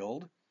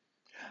 chilled.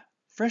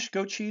 Fresh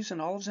goat cheese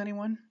and olives,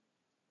 anyone?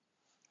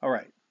 All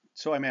right,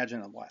 so I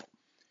imagine a while.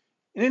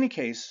 In any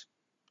case,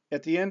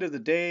 at the end of the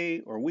day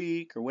or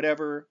week or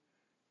whatever,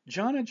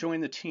 Janna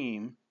joined the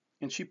team,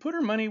 and she put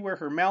her money where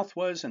her mouth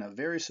was in a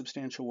very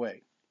substantial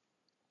way.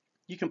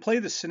 You can play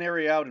this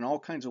scenario out in all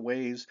kinds of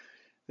ways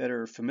that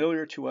are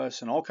familiar to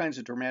us in all kinds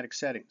of dramatic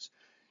settings.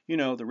 You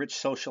know, the rich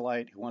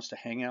socialite who wants to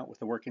hang out with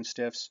the working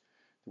stiffs.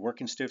 The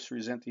working stiffs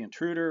resent the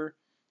intruder.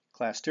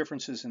 Class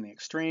differences in the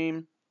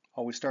extreme.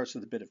 Always starts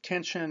with a bit of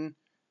tension.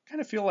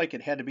 Kind of feel like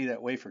it had to be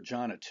that way for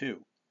Janna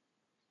too.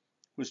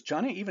 Was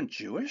Janna even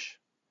Jewish?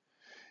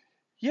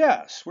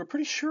 Yes, we're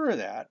pretty sure of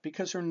that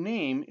because her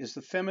name is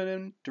the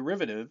feminine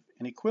derivative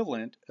and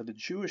equivalent of the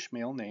Jewish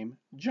male name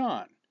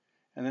John.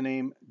 And the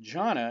name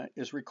Janna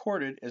is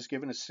recorded as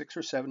given to 6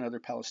 or 7 other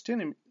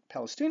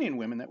Palestinian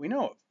women that we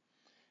know of.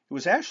 It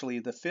was actually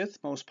the 5th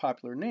most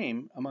popular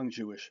name among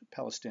Jewish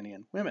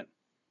Palestinian women.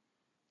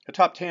 A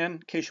top 10, in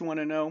case you want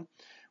to know.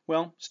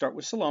 Well, start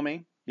with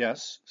Salome.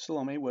 Yes,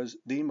 Salome was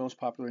the most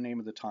popular name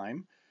of the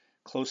time,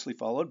 closely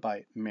followed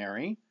by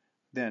Mary,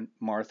 then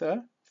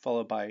Martha,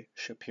 followed by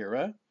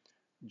Shapira,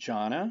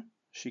 Janna,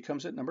 she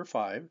comes at number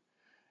 5,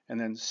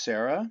 and then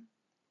Sarah,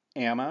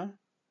 Amma,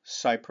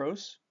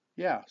 Cypros.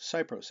 Yeah,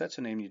 Cypros, that's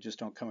a name you just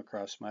don't come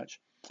across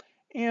much.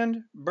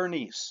 And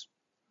Bernice.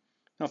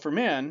 Now for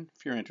men,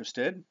 if you're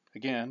interested,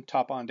 again,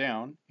 top on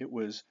down, it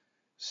was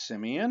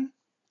Simeon,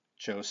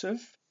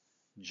 Joseph,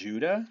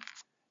 Judah,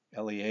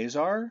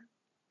 Eleazar,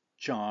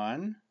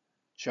 John,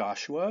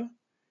 Joshua,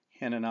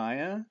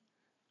 Hananiah,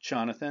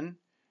 Jonathan,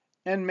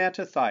 and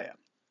Mattathiah.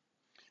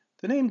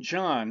 The name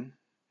John,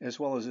 as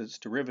well as its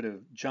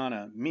derivative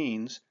Janna,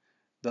 means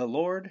the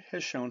Lord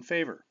has shown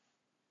favor.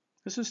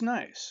 This is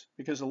nice,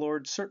 because the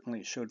Lord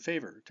certainly showed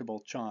favor to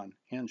both John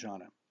and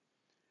Janna.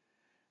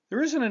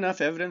 There isn't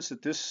enough evidence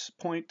at this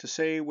point to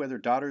say whether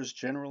daughters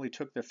generally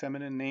took the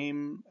feminine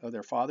name of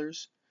their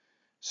fathers,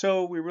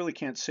 so we really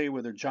can't say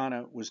whether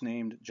Janna was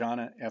named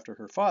Janna after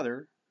her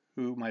father,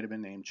 who might have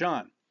been named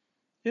John.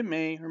 It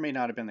may or may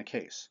not have been the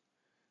case.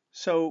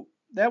 So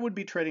that would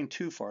be treading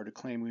too far to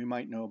claim we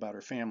might know about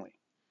her family.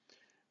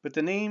 But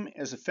the name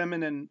as a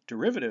feminine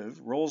derivative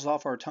rolls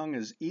off our tongue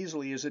as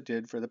easily as it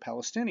did for the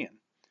Palestinian.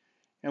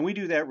 And we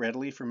do that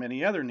readily for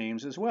many other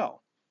names as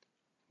well.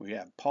 We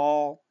have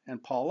Paul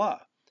and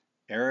Paula,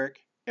 Eric,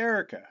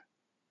 Erica,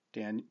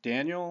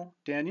 Daniel,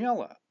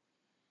 Daniela.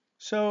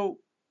 So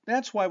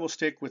that's why we'll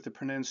stick with the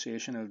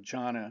pronunciation of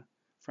Jana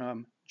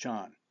from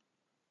John.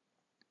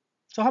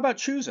 So how about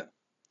Chusa?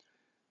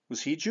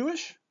 Was he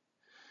Jewish?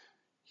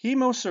 He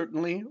most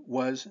certainly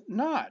was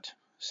not,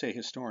 say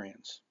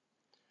historians.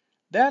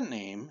 That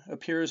name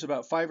appears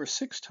about 5 or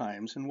 6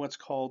 times in what's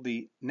called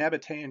the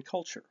Nabatean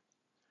culture.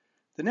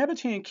 The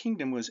Nabatean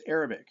kingdom was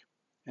Arabic,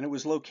 and it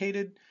was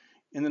located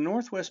in the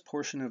northwest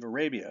portion of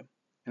Arabia,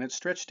 and it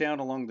stretched down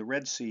along the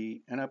Red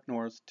Sea and up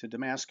north to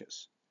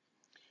Damascus.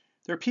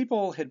 Their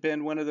people had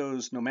been one of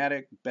those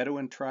nomadic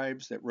Bedouin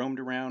tribes that roamed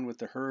around with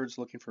the herds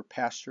looking for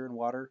pasture and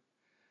water,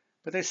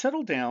 but they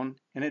settled down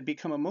and had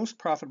become a most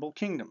profitable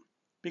kingdom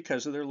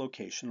because of their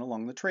location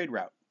along the trade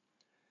route.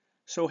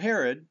 So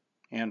Herod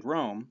and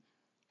Rome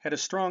had a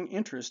strong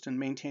interest in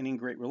maintaining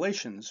great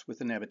relations with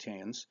the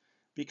Nabateans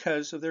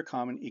because of their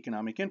common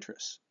economic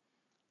interests.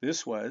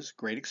 This was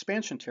great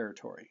expansion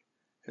territory,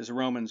 as the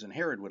Romans and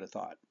Herod would have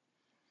thought.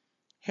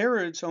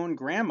 Herod's own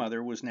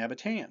grandmother was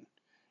Nabatean,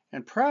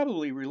 and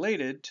probably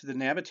related to the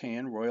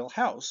Nabatean royal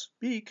house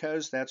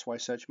because that's why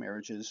such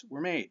marriages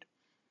were made.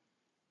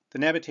 The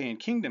Nabatean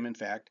kingdom, in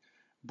fact,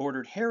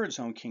 bordered Herod's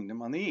own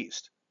kingdom on the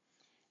east,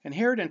 and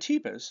Herod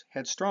Antipas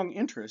had strong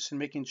interests in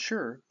making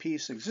sure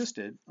peace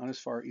existed on his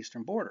far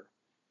eastern border.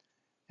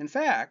 In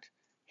fact,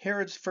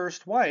 Herod's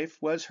first wife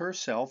was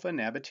herself a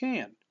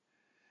Nabatean.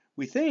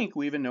 We think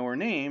we even know her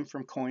name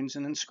from coins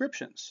and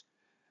inscriptions,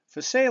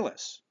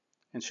 Phasaelus,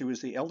 and she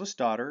was the eldest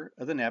daughter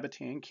of the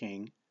Nabatean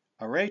king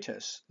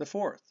Aretas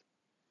IV.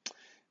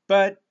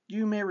 But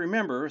you may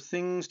remember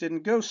things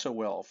didn't go so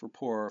well for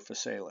poor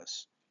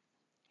Phasaelus.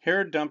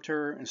 Herod dumped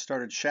her and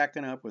started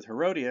shacking up with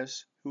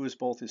Herodias, who was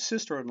both his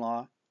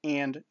sister-in-law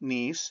and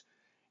niece,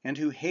 and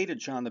who hated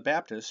John the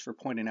Baptist for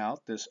pointing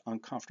out this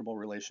uncomfortable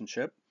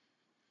relationship.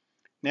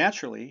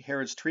 Naturally,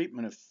 Herod's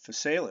treatment of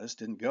Phasaelus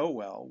didn't go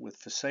well with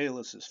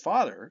Phasaelus's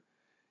father,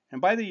 and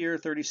by the year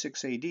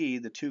 36 AD,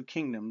 the two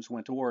kingdoms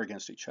went to war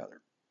against each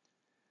other.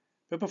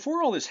 But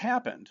before all this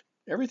happened,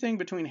 everything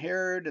between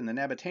Herod and the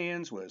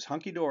Nabateans was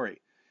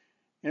hunky-dory,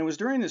 and it was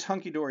during this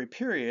hunky-dory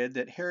period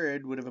that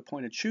Herod would have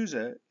appointed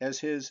Chusa as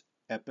his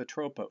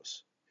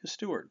epitropos, his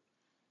steward.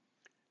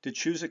 Did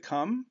Chusa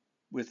come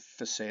with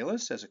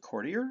Phasaelus as a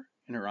courtier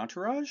in her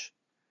entourage?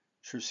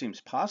 Sure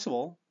seems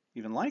possible,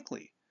 even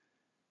likely.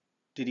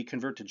 Did he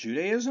convert to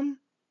Judaism?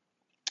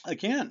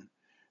 Again,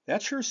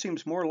 that sure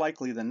seems more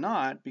likely than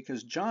not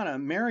because Jana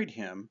married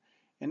him,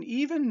 and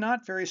even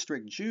not very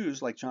strict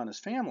Jews like Jana's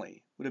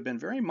family would have been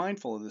very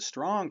mindful of the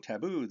strong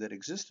taboo that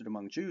existed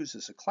among Jews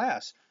as a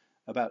class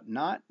about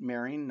not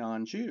marrying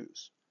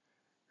non-Jews.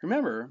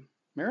 Remember,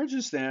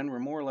 marriages then were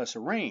more or less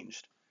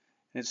arranged,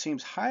 and it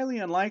seems highly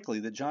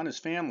unlikely that Jana's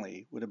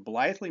family would have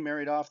blithely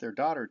married off their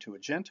daughter to a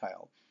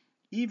Gentile,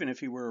 even if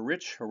he were a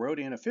rich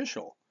Herodian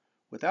official,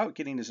 without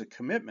getting as a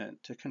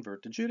commitment to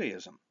convert to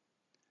Judaism.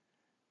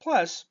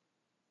 Plus,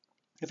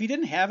 if he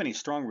didn't have any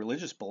strong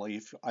religious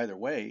belief either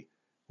way,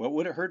 what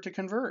would it hurt to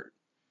convert?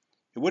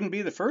 It wouldn't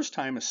be the first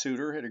time a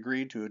suitor had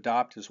agreed to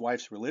adopt his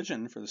wife's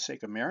religion for the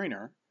sake of marrying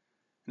her,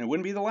 and it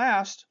wouldn't be the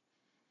last.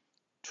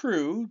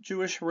 True,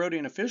 Jewish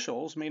Herodian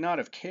officials may not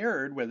have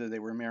cared whether they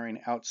were marrying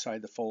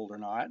outside the fold or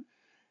not,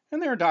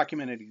 and there are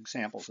documented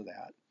examples of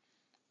that.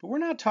 But we're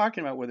not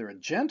talking about whether a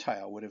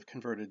Gentile would have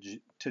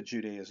converted to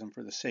Judaism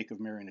for the sake of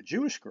marrying a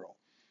Jewish girl,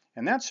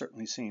 and that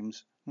certainly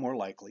seems more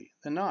likely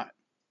than not.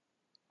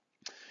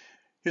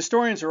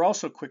 Historians are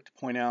also quick to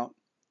point out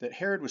that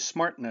Herod was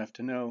smart enough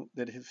to know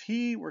that if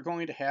he were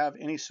going to have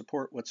any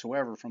support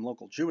whatsoever from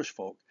local Jewish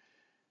folk,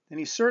 then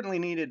he certainly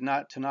needed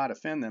to not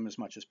offend them as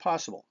much as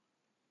possible.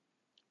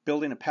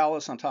 Building a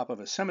palace on top of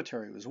a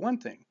cemetery was one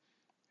thing,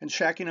 and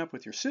shacking up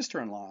with your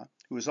sister-in-law,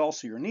 who was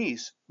also your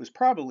niece, was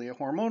probably a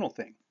hormonal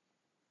thing.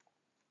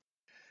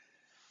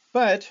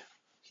 But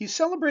he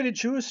celebrated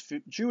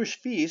Jewish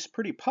feasts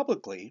pretty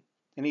publicly,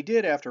 and he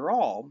did, after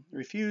all,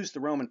 refuse the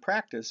Roman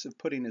practice of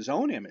putting his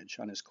own image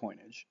on his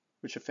coinage,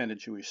 which offended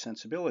Jewish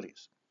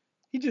sensibilities.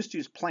 He just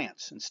used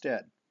plants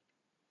instead.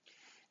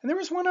 And there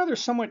was one other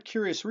somewhat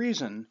curious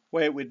reason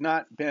why it would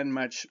not bend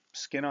much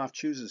skin off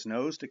Chusa's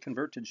nose to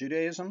convert to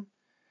Judaism.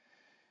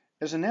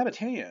 As a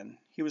Nabatean,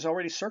 he was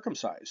already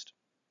circumcised.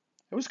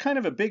 It was kind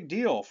of a big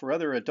deal for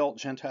other adult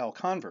Gentile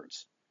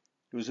converts.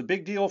 It was a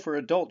big deal for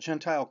adult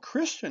Gentile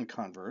Christian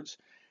converts,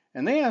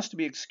 and they asked to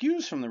be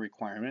excused from the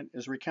requirement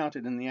as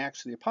recounted in the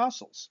Acts of the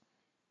Apostles.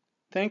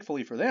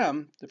 Thankfully for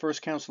them, the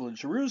First Council of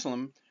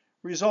Jerusalem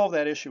resolved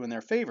that issue in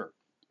their favor.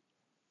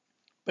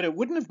 But it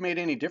wouldn't have made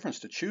any difference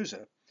to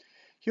Chusa.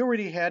 He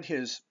already had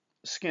his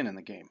skin in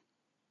the game.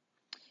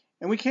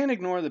 And we can't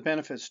ignore the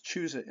benefits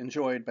Chusa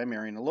enjoyed by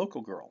marrying a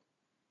local girl.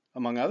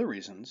 Among other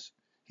reasons,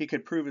 he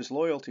could prove his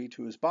loyalty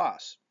to his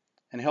boss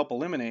and help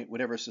eliminate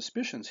whatever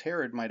suspicions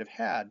Herod might have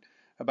had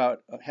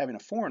about having a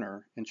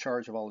foreigner in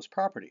charge of all his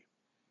property.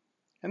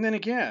 And then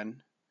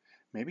again,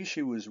 maybe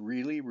she was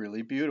really,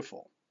 really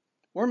beautiful.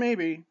 Or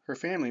maybe her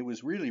family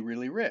was really,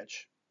 really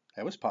rich.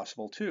 That was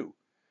possible too.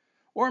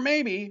 Or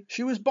maybe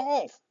she was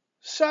both.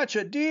 Such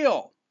a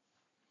deal!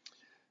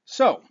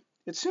 So,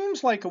 it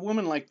seems like a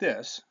woman like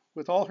this,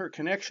 with all her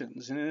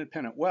connections and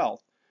independent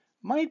wealth,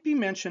 might be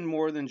mentioned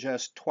more than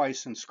just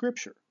twice in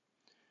Scripture.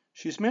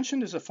 She's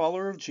mentioned as a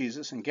follower of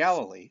Jesus in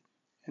Galilee,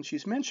 and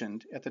she's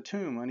mentioned at the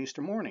tomb on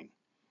Easter morning.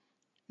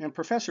 And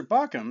Professor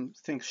Bauckham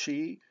thinks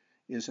she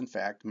is in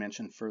fact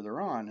mentioned further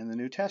on in the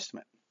New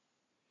Testament.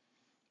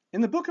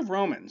 In the book of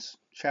Romans,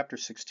 chapter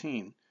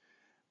 16,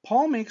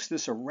 Paul makes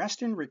this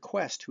arresting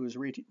request to his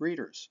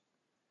readers.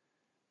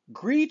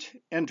 Greet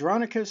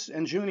Andronicus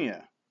and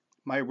Junia,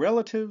 my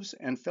relatives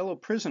and fellow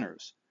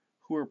prisoners,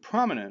 who were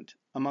prominent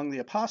among the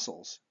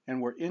apostles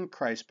and were in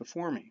Christ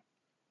before me.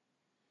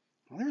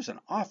 Well, there's an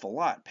awful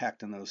lot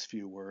packed in those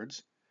few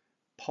words.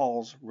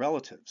 Paul's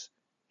relatives,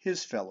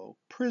 his fellow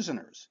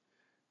prisoners,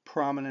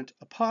 prominent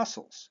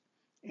apostles,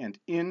 and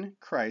in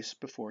Christ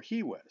before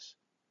he was.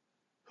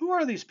 Who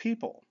are these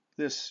people,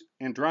 this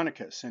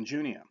Andronicus and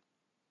Junia?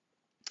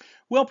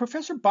 Well,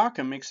 Professor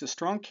Bauckham makes a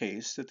strong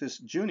case that this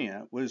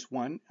Junia was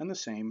one and the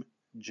same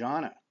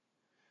Jonna.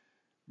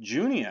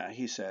 Junia,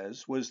 he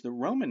says, was the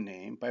Roman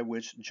name by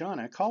which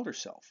Jonna called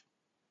herself.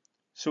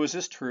 So is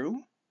this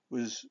true?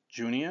 Was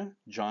Junia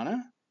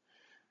Jonna?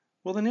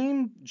 Well, the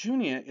name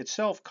Junia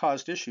itself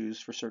caused issues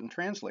for certain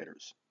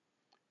translators.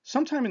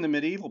 Sometime in the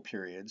medieval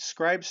period,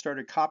 scribes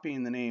started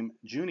copying the name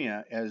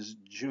Junia as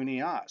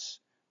Junias.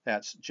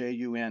 That's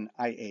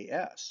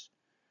Junias.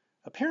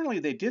 Apparently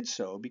they did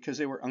so because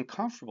they were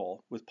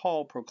uncomfortable with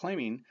Paul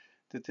proclaiming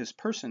that this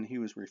person he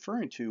was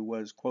referring to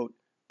was, quote,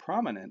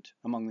 prominent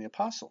among the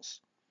apostles.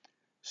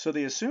 So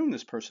they assumed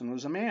this person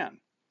was a man.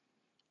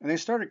 And they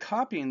started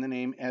copying the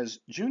name as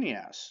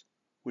Junias,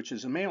 which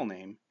is a male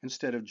name,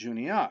 instead of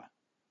Junia,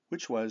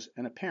 which was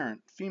an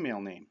apparent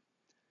female name.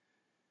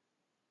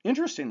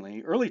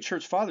 Interestingly, early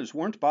church fathers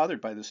weren't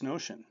bothered by this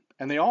notion,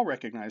 and they all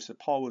recognized that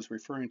Paul was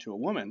referring to a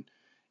woman,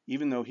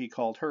 even though he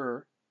called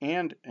her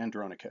and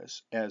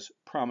Andronicus as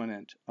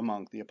prominent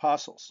among the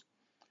apostles.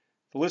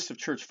 The list of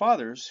church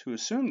fathers who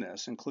assumed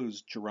this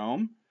includes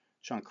Jerome,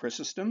 John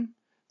Chrysostom,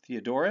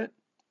 Theodoret,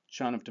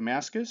 John of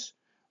Damascus,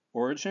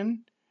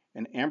 Origen,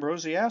 and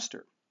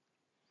Ambrosiaster.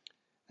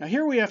 Now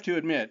here we have to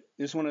admit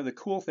is one of the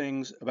cool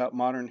things about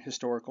modern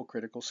historical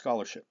critical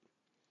scholarship.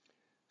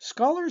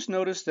 Scholars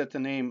noticed that the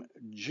name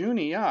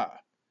Junia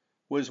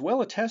was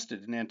well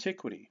attested in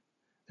antiquity.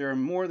 There are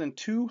more than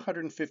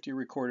 250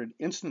 recorded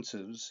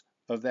instances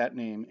of that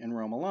name in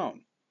Rome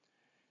alone.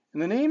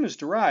 And the name is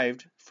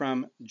derived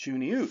from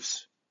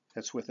Junius.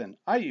 That's with an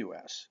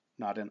IUS,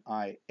 not an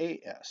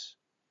IAS.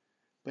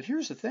 But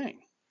here's the thing.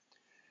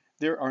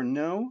 There are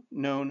no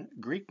known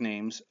Greek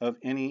names of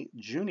any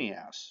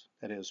Junias,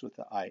 that is with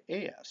the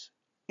IAS,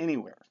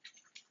 anywhere.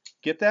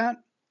 Get that?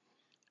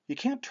 You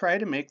can't try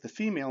to make the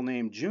female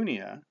name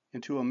Junia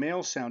into a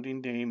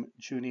male-sounding name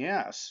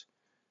Junias,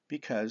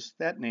 because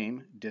that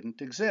name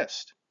didn't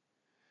exist.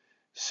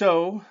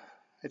 So,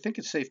 I think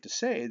it's safe to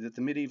say that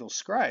the medieval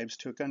scribes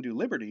took undue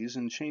liberties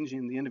in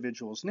changing the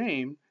individual's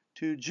name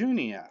to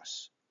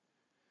Junias.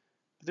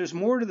 But there's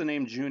more to the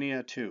name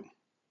Junia too.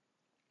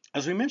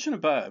 As we mentioned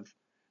above,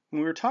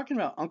 when we were talking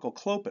about Uncle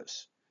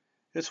Clopas,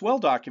 it's well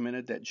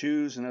documented that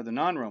Jews and other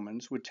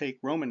non-Romans would take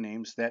Roman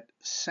names that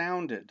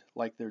sounded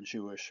like their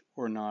Jewish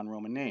or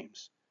non-Roman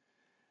names.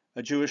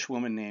 A Jewish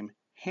woman named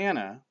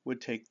Hannah would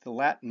take the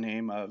Latin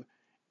name of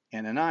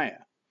Anania,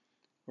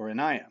 or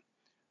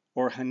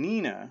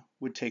Hanina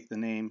would take the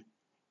name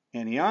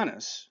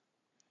Anianus,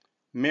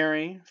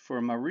 Mary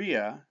for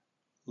Maria,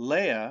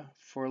 Leah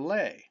for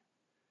Lay.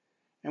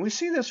 And we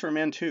see this for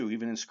men too,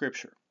 even in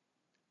Scripture.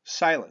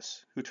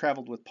 Silas, who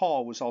traveled with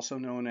Paul, was also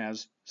known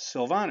as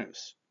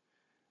Silvanus.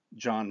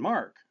 John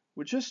Mark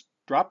would just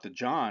drop the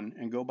John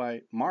and go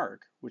by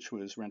Mark, which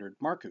was rendered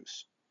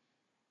Marcus.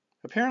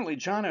 Apparently,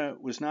 Jonna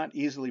was not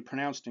easily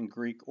pronounced in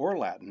Greek or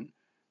Latin,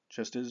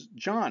 just as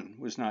John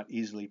was not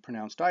easily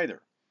pronounced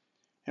either,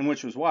 and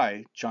which was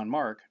why John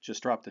Mark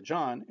just dropped the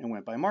John and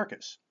went by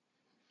Marcus.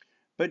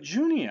 But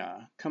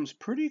Junia comes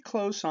pretty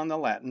close on the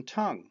Latin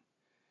tongue.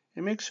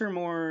 It makes her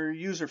more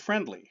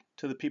user-friendly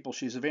to the people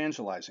she's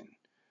evangelizing.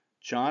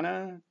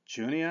 Jonna,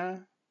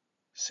 Junia,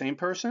 same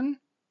person?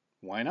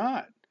 Why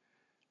not?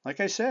 Like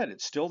I said,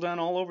 it's still done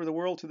all over the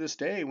world to this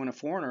day when a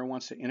foreigner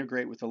wants to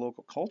integrate with the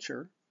local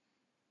culture.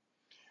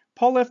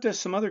 Paul left us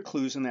some other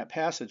clues in that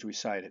passage we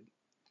cited.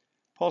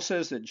 Paul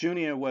says that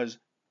Junia was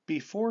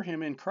before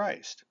him in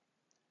Christ.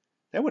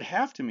 That would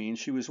have to mean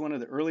she was one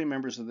of the early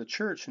members of the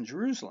church in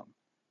Jerusalem,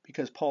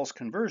 because Paul's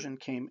conversion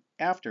came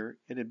after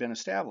it had been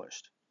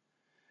established.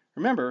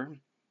 Remember,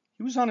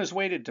 he was on his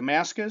way to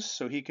Damascus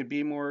so he could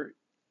be more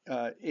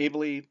able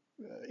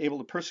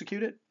to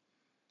persecute it.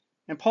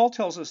 And Paul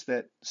tells us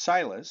that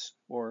Silas,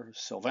 or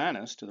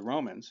Silvanus to the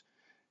Romans,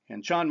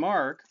 and John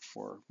Mark,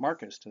 or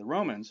Marcus to the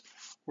Romans,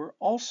 were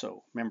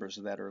also members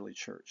of that early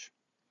church.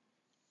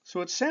 So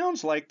it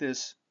sounds like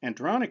this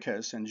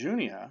Andronicus and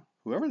Junia,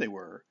 whoever they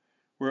were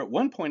at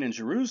one point in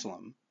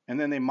Jerusalem, and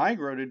then they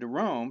migrated to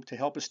Rome to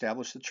help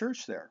establish the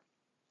church there.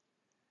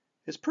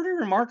 It's pretty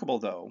remarkable,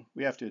 though,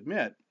 we have to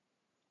admit,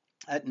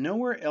 that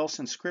nowhere else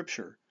in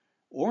Scripture,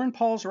 or in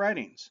Paul's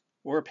writings,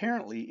 or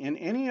apparently in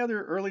any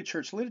other early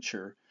church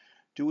literature,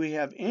 do we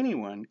have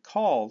anyone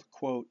called,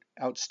 quote,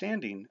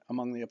 outstanding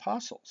among the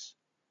apostles.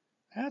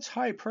 That's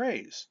high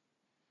praise.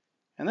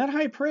 And that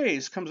high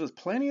praise comes with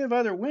plenty of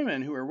other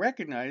women who are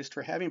recognized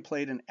for having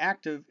played an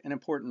active and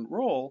important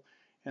role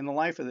in the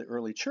life of the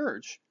early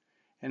church,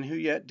 and who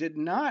yet did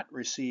not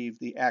receive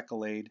the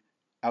accolade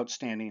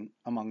outstanding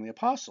among the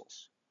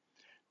apostles.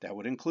 That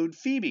would include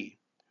Phoebe,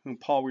 whom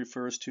Paul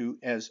refers to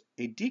as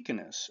a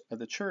deaconess of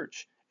the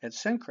church at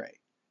Cenchreae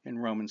in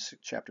Romans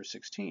chapter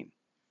 16,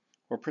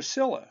 or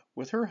Priscilla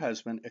with her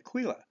husband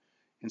Aquila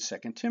in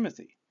 2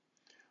 Timothy,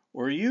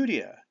 or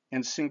Euodia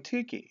and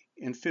Syntyche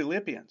in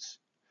Philippians,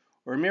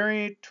 or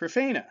Mary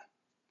Tryphena,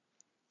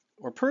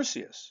 or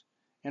Perseus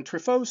and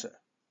Tryphosa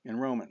in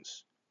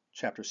Romans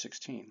chapter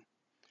 16.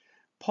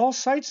 Paul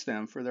cites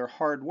them for their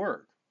hard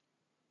work.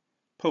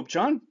 Pope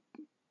John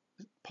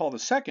Paul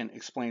II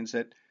explains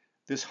that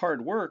this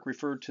hard work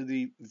referred to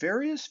the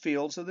various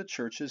fields of the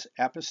church's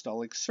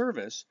apostolic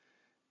service,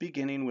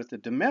 beginning with the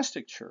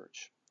domestic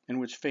church, in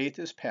which faith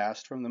is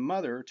passed from the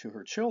mother to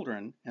her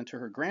children and to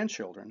her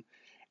grandchildren,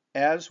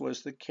 as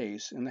was the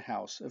case in the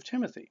house of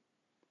Timothy.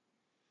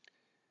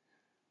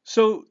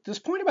 So this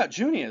point about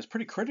Junia is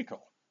pretty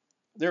critical.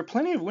 There are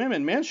plenty of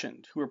women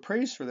mentioned who are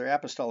praised for their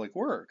apostolic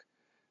work,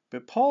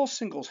 but Paul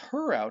singles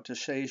her out to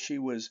say she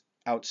was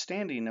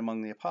outstanding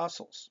among the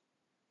apostles.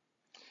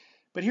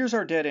 But here's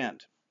our dead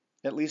end,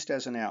 at least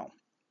as of now.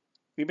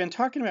 We've been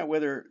talking about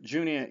whether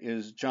Junia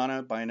is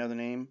Jana by another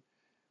name,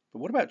 but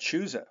what about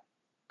Chuza?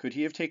 Could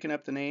he have taken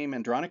up the name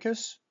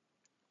Andronicus?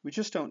 We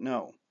just don't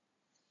know.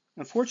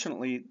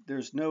 Unfortunately,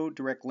 there's no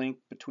direct link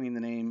between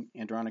the name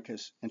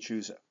Andronicus and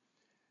Chuza.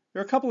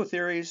 There are a couple of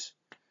theories.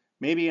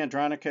 Maybe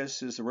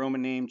Andronicus is the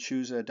Roman name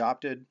Chuza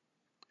adopted.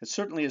 It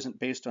certainly isn't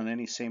based on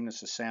any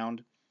sameness of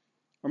sound.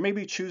 Or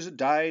maybe Chuza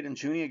died and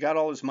Junia got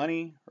all his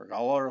money, or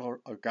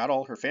got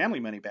all her family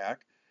money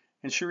back,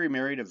 and she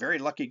remarried a very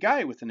lucky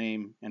guy with the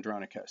name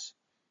Andronicus.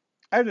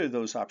 Either of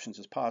those options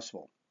is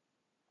possible.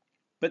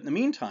 But in the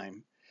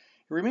meantime,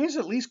 it remains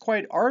at least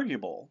quite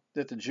arguable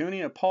that the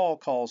Junia Paul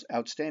calls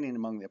outstanding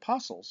among the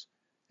apostles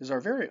is our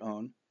very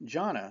own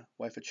Jana,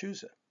 wife of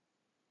Chuza.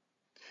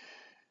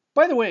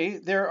 By the way,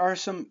 there are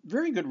some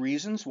very good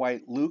reasons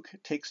why Luke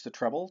takes the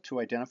trouble to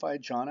identify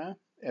Jana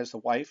as the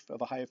wife of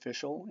a high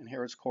official in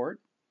Herod's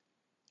court.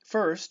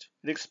 First,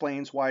 it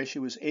explains why she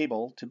was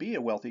able to be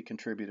a wealthy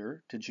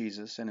contributor to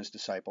Jesus and his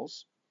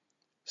disciples.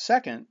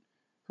 Second,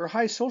 her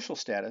high social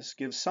status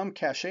gives some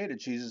cachet to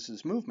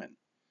Jesus' movement.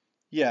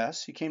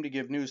 Yes, he came to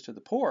give news to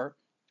the poor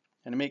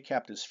and to make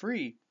captives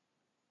free,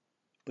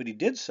 but he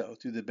did so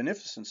through the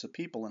beneficence of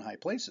people in high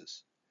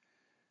places.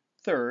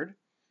 Third,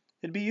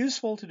 it'd be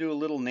useful to do a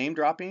little name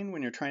dropping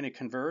when you're trying to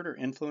convert or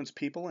influence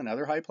people in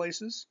other high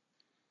places.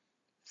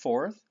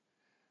 Fourth,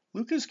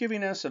 Luke is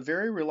giving us a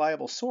very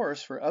reliable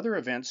source for other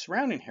events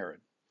surrounding Herod,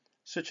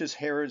 such as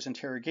Herod's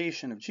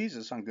interrogation of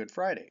Jesus on Good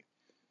Friday.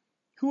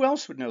 Who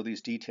else would know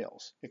these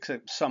details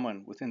except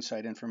someone with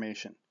inside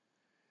information?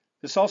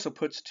 This also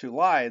puts to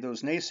lie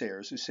those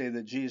naysayers who say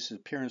that Jesus'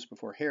 appearance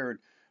before Herod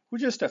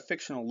was just a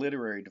fictional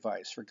literary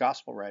device for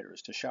gospel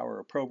writers to shower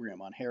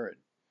opprobrium on Herod.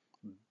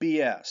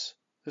 BS.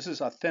 This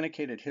is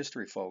authenticated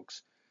history,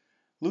 folks.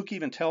 Luke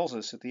even tells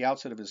us at the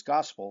outset of his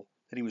gospel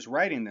that he was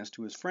writing this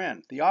to his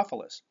friend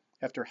Theophilus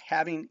after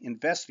having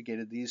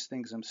investigated these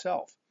things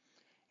himself.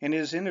 And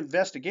his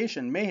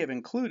investigation may have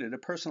included a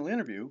personal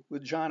interview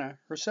with Jana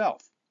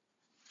herself.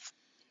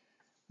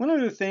 One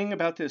other thing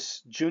about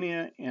this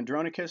Junia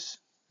Andronicus,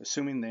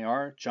 assuming they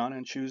are Jana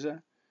and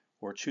Chuza,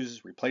 or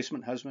Chuza's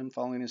replacement husband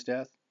following his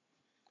death,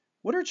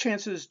 what are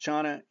chances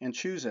Jana and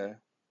Chuza,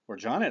 or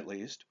Jana at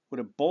least, would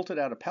have bolted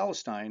out of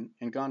Palestine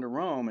and gone to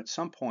Rome at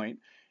some point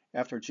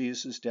after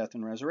Jesus' death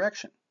and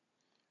resurrection?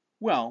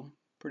 Well,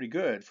 pretty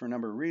good for a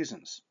number of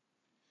reasons.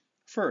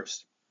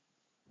 First,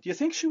 do you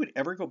think she would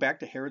ever go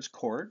back to Herod's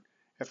court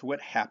after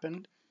what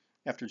happened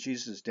after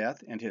Jesus'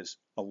 death and his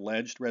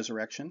alleged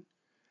resurrection?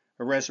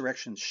 A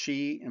resurrection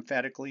she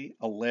emphatically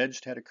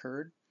alleged had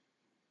occurred?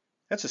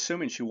 That's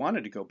assuming she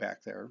wanted to go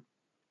back there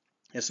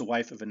as the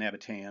wife of a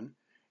Nabatean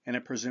and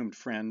a presumed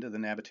friend of the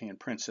Nabatean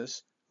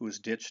princess who was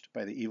ditched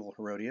by the evil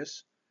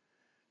Herodias.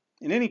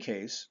 In any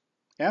case,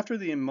 after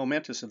the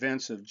momentous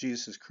events of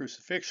Jesus'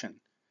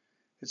 crucifixion,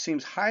 it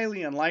seems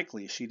highly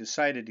unlikely she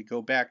decided to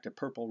go back to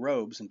purple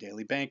robes and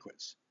daily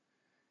banquets.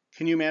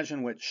 Can you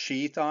imagine what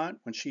she thought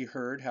when she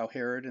heard how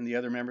Herod and the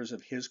other members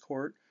of his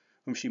court,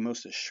 whom she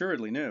most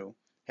assuredly knew,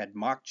 had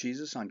mocked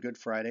Jesus on Good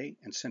Friday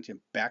and sent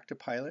him back to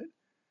Pilate?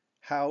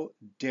 How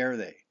dare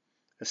they,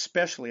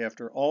 especially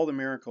after all the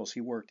miracles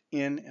he worked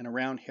in and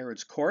around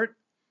Herod's court?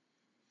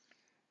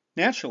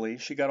 Naturally,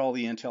 she got all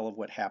the intel of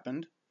what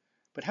happened,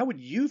 but how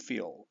would you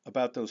feel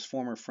about those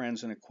former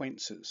friends and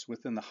acquaintances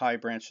within the high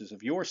branches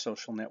of your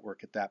social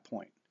network at that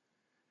point?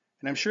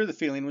 and I'm sure the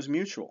feeling was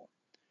mutual.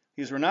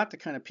 These were not the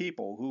kind of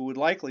people who would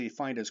likely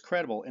find as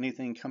credible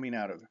anything coming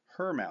out of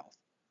her mouth.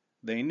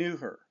 They knew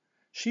her.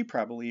 She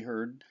probably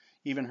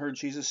even heard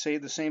Jesus say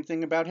the same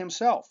thing about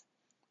himself,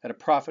 that a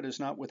prophet is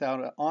not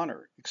without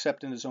honor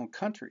except in his own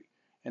country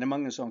and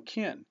among his own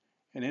kin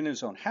and in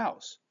his own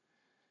house.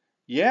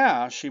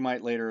 Yeah, she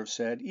might later have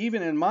said,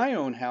 even in my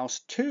own house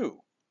too.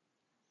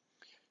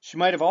 She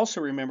might have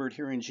also remembered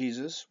hearing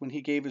Jesus when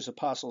he gave his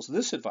apostles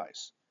this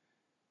advice: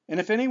 "And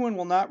if anyone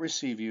will not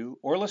receive you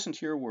or listen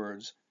to your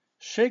words,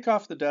 shake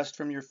off the dust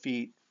from your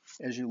feet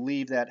as you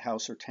leave that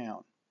house or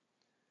town."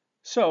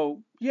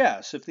 So,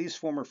 yes, if these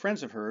former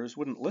friends of hers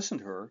wouldn't listen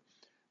to her,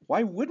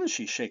 why wouldn't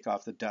she shake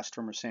off the dust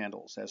from her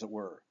sandals, as it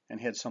were,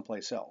 and head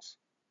someplace else,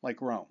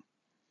 like Rome?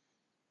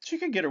 She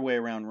could get her way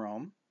around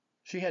Rome.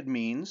 She had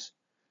means.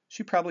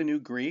 She probably knew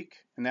Greek,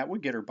 and that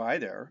would get her by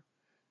there.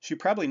 She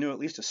probably knew at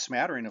least a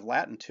smattering of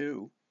Latin,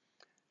 too.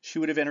 She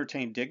would have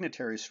entertained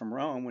dignitaries from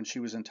Rome when she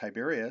was in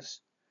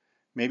Tiberias.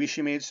 Maybe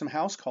she made some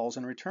house calls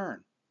in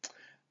return.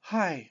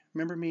 "Hi,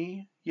 remember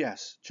me?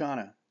 Yes,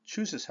 Jonna,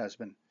 Chusa's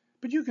husband,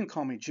 but you can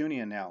call me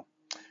Junia now.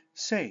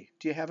 Say,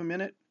 do you have a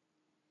minute?"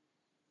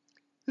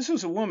 This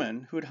was a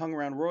woman who had hung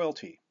around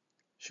royalty.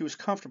 She was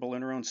comfortable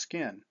in her own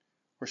skin,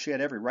 or she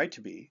had every right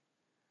to be.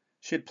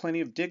 She had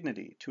plenty of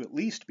dignity to at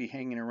least be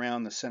hanging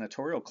around the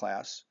senatorial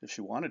class if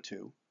she wanted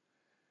to.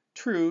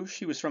 True,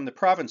 she was from the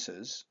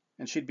provinces,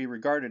 and she'd be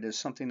regarded as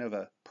something of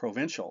a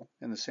provincial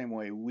in the same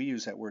way we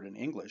use that word in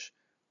English,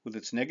 with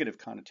its negative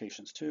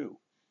connotations too.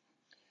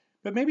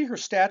 But maybe her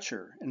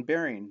stature and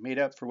bearing made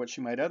up for what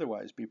she might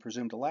otherwise be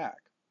presumed to lack.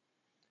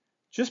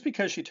 Just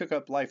because she took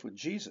up life with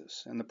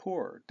Jesus and the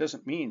poor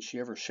doesn't mean she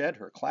ever shed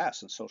her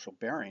class and social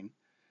bearing.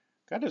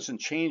 God doesn't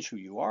change who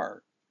you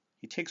are.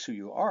 He takes who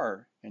you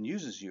are and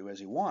uses you as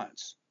he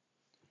wants.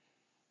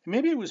 And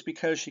maybe it was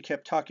because she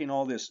kept talking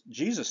all this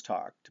Jesus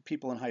talk to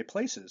people in high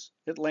places,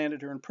 it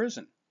landed her in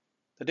prison.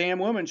 The damn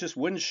woman just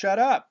wouldn't shut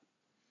up.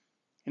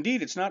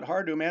 Indeed, it's not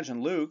hard to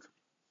imagine Luke,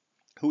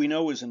 who we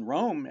know was in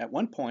Rome at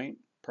one point,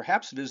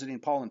 perhaps visiting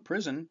Paul in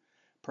prison,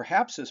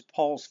 perhaps as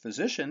Paul's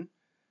physician.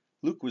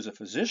 Luke was a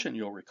physician,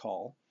 you'll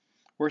recall,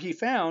 where he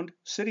found,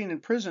 sitting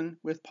in prison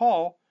with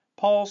Paul,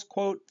 Paul's,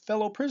 quote,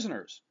 fellow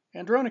prisoners,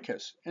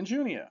 Andronicus and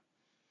Junia.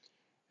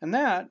 And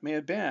that may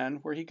have been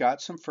where he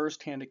got some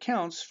first-hand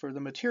accounts for the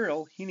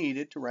material he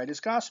needed to write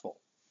his gospel.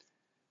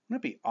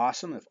 Wouldn't it be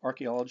awesome if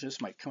archaeologists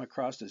might come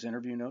across his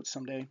interview notes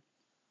someday?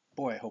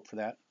 Boy, I hope for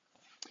that.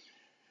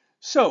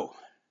 So,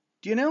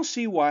 do you now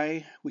see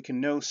why we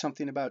can know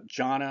something about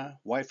Jonna,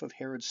 wife of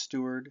Herod's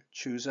steward,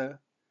 Chusa,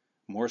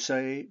 more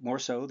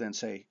so than,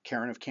 say,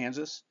 Karen of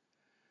Kansas?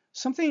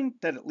 Something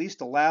that at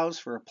least allows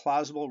for a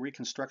plausible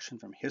reconstruction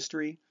from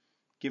history,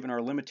 given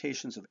our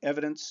limitations of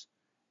evidence,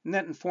 and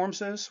that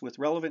informs us with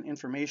relevant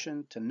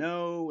information to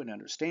know and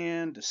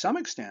understand, to some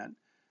extent,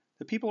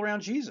 the people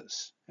around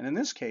Jesus, and in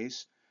this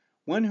case,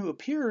 one who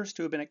appears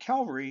to have been at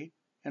Calvary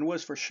and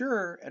was for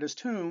sure at his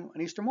tomb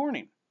on Easter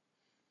morning.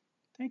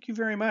 Thank you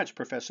very much,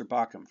 Professor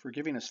Bauckham, for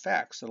giving us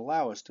facts that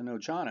allow us to know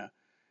Jonna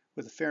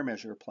with a fair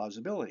measure of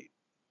plausibility.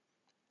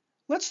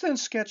 Let's then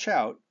sketch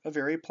out a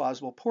very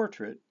plausible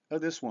portrait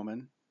of this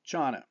woman,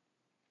 Jonna.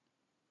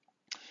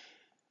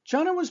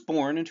 Jonna was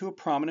born into a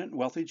prominent and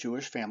wealthy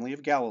Jewish family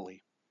of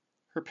Galilee.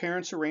 Her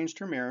parents arranged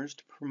her marriage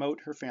to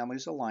promote her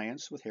family's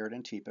alliance with Herod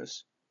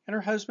Antipas, and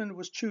her husband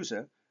was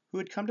Chusa, who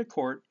had come to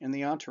court in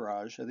the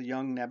entourage of the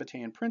young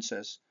Nabatean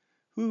princess,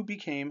 who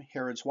became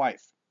Herod's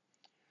wife.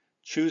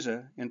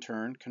 Chusa, in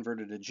turn,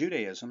 converted to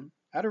Judaism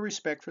out of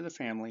respect for the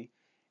family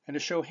and to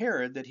show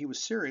Herod that he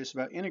was serious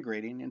about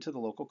integrating into the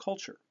local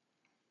culture.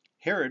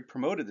 Herod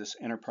promoted this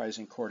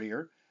enterprising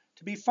courtier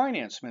to be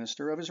finance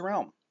minister of his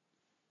realm.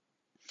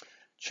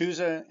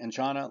 Chusa and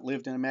Jonna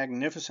lived in a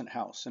magnificent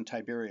house in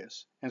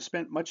Tiberias and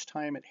spent much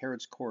time at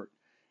Herod's court,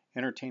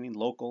 entertaining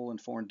local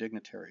and foreign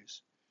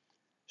dignitaries.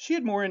 She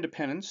had more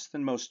independence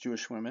than most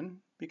Jewish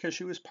women because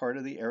she was part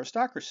of the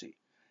aristocracy,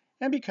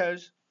 and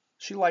because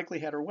she likely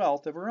had her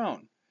wealth of her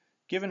own,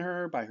 given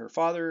her by her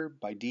father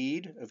by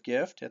deed of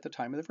gift at the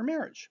time of her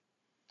marriage.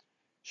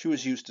 She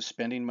was used to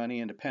spending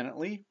money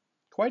independently,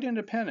 quite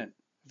independent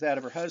of that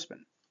of her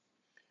husband.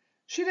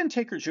 She didn't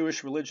take her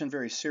Jewish religion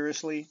very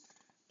seriously,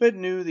 but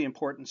knew the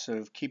importance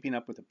of keeping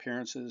up with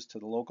appearances to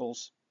the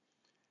locals.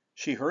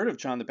 She heard of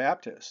John the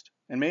Baptist,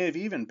 and may have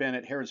even been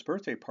at Herod's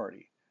birthday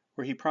party,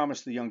 where he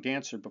promised the young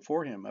dancer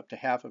before him up to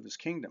half of his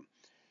kingdom,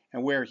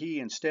 and where he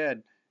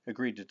instead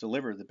agreed to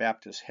deliver the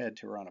Baptist's head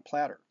to her on a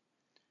platter.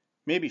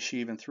 Maybe she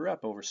even threw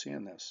up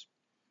overseeing this.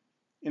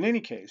 In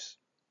any case,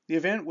 the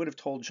event would have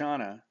told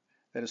Jonna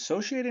that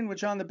associating with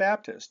John the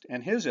Baptist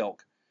and his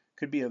ilk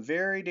could be a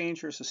very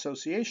dangerous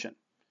association,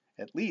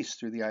 at least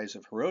through the eyes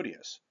of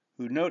Herodias,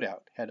 who no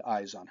doubt had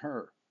eyes on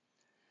her.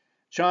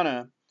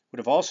 Jonna would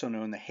have also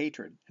known the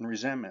hatred and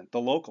resentment the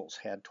locals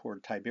had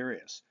toward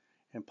Tiberias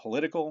in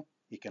political,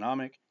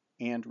 economic,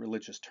 and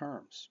religious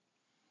terms.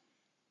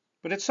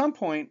 But at some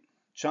point,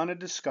 Jonna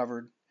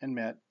discovered and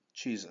met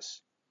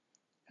Jesus,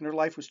 and her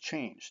life was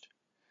changed.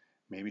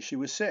 Maybe she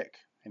was sick,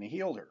 and he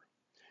healed her.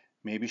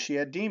 Maybe she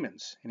had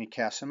demons and he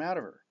cast them out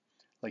of her,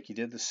 like he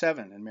did the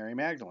 7 and Mary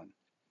Magdalene.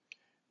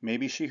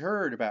 Maybe she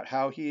heard about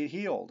how he had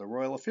healed a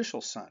royal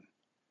official's son.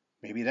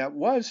 Maybe that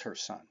was her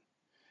son.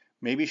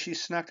 Maybe she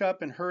snuck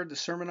up and heard the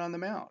Sermon on the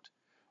Mount,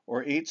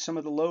 or ate some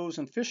of the loaves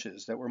and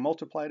fishes that were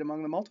multiplied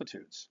among the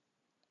multitudes.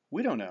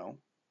 We don't know,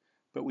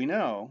 but we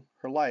know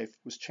her life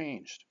was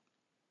changed.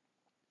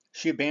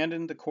 She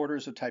abandoned the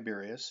quarters of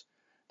Tiberius,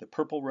 the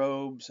purple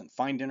robes and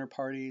fine dinner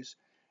parties,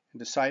 and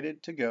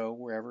decided to go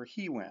wherever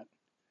he went,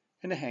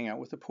 and to hang out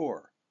with the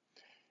poor,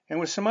 and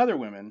with some other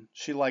women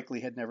she likely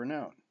had never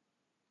known.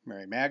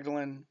 Mary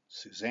Magdalene,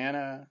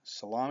 Susanna,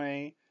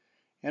 Salome,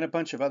 and a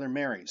bunch of other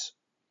Marys.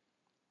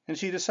 And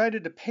she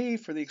decided to pay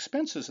for the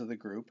expenses of the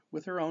group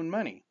with her own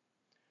money.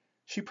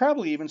 She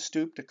probably even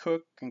stooped to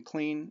cook and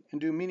clean and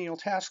do menial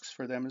tasks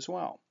for them as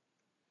well.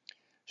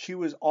 She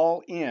was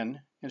all in,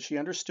 and she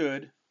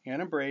understood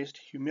and embraced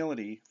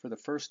humility for the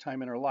first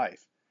time in her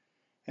life,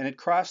 and had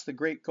crossed the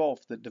great gulf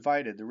that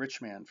divided the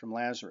rich man from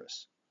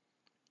Lazarus.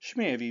 She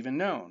may have even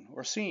known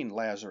or seen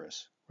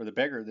Lazarus, or the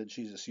beggar that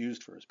Jesus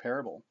used for his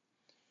parable,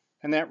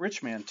 and that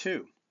rich man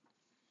too.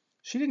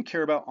 She didn't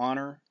care about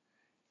honor,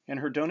 and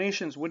her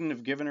donations wouldn't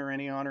have given her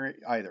any honor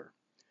either.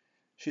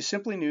 She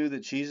simply knew that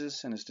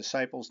Jesus and his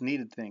disciples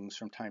needed things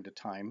from time to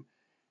time,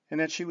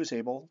 and that she was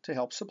able to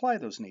help supply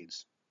those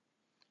needs.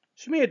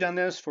 She may have done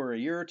this for a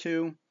year or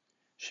two.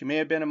 She may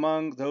have been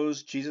among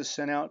those Jesus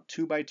sent out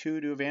 2 by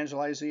 2 to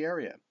evangelize the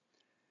area.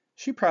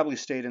 She probably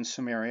stayed in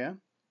Samaria,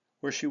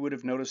 where she would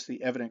have noticed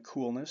the evident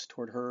coolness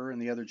toward her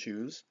and the other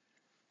Jews.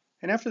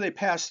 And after they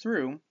passed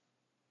through,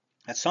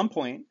 at some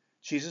point,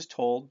 Jesus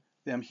told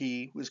them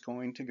he was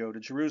going to go to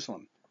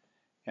Jerusalem.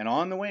 And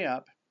on the way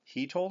up,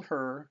 he told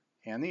her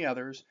and the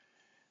others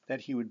that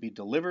he would be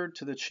delivered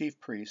to the chief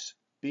priests,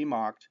 be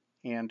mocked,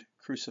 and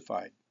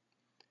crucified.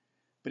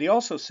 But he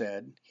also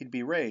said he'd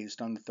be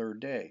raised on the 3rd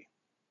day.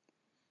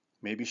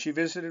 Maybe she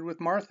visited with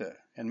Martha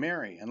and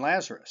Mary and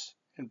Lazarus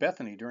in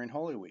Bethany during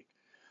Holy Week.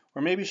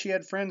 Or maybe she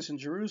had friends in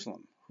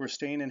Jerusalem who were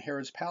staying in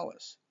Herod's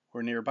palace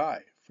or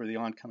nearby for the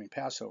oncoming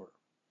Passover.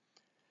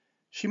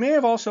 She may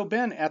have also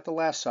been at the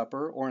Last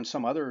Supper or in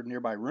some other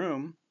nearby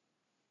room.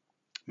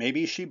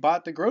 Maybe she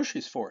bought the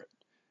groceries for it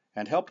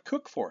and helped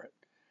cook for it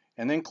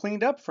and then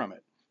cleaned up from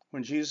it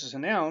when Jesus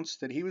announced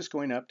that he was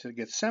going up to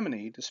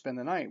Gethsemane to spend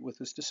the night with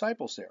his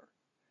disciples there.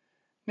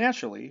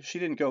 Naturally, she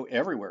didn't go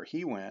everywhere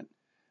he went,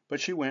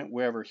 but she went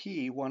wherever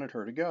he wanted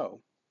her to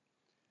go.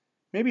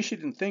 Maybe she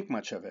didn't think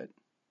much of it.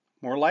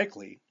 More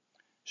likely,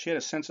 she had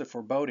a sense of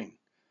foreboding.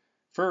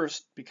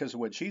 First, because of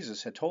what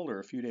Jesus had told her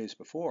a few days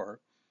before,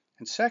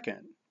 and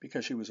second,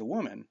 because she was a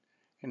woman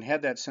and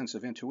had that sense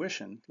of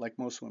intuition like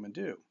most women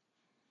do.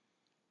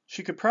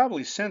 She could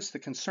probably sense the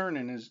concern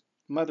in his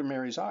Mother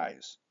Mary's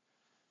eyes.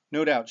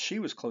 No doubt she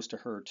was close to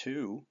her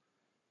too.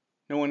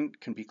 No one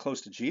can be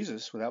close to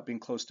Jesus without being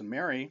close to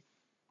Mary,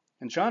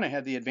 and Jonna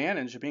had the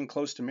advantage of being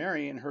close to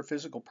Mary in her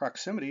physical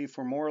proximity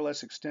for more or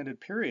less extended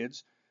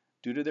periods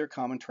due to their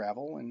common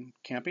travel and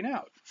camping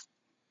out.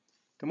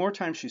 The more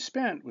time she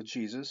spent with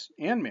Jesus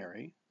and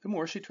Mary, the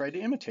more she tried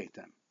to imitate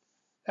them.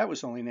 That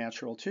was only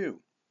natural too.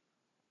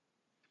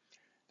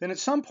 Then at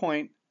some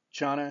point,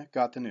 Jonna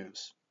got the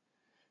news.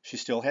 She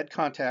still had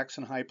contacts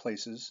in high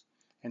places,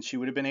 and she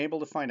would have been able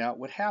to find out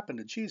what happened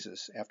to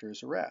Jesus after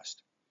his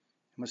arrest.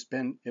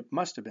 It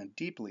must have been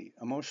deeply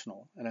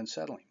emotional and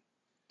unsettling.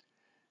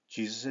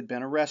 Jesus had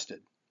been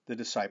arrested. The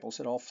disciples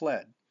had all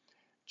fled.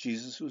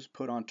 Jesus was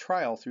put on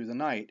trial through the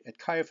night at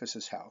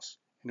Caiaphas' house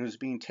and was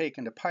being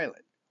taken to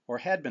Pilate, or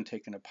had been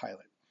taken to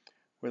Pilate,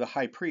 where the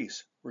high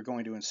priests were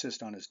going to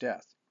insist on his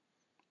death.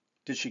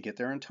 Did she get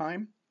there in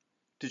time?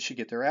 Did she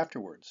get there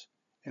afterwards,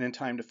 and in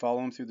time to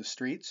follow him through the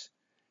streets,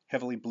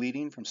 heavily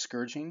bleeding from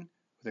scourging,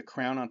 with a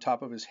crown on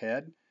top of his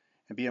head,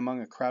 and be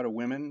among a crowd of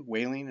women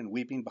wailing and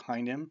weeping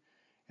behind him,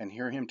 and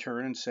hear him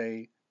turn and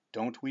say,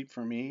 "Don't weep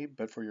for me,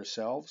 but for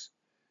yourselves"?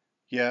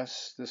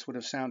 Yes, this would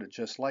have sounded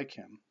just like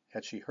him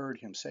had she heard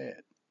him say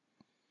it.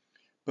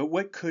 But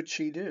what could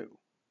she do?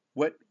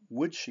 What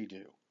would she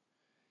do?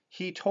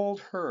 He told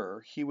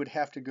her he would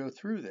have to go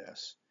through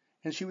this,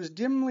 and she was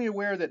dimly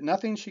aware that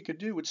nothing she could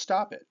do would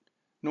stop it,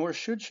 nor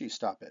should she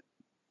stop it.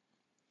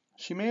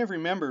 She may have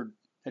remembered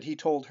that he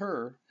told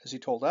her, as he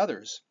told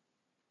others,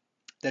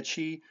 that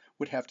she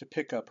would have to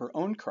pick up her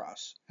own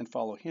cross and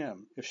follow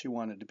him if she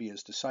wanted to be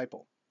his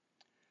disciple.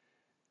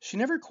 She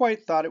never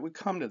quite thought it would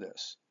come to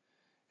this,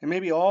 and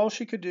maybe all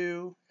she could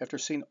do, after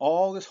seeing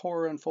all this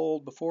horror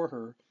unfold before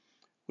her,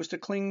 was to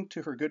cling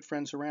to her good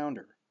friends around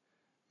her,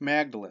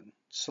 Magdalene,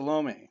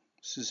 Salome,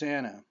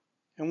 Susanna,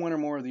 and one or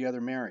more of the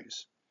other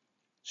Marys.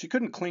 She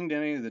couldn't cling to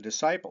any of the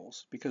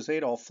disciples because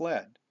they'd all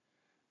fled.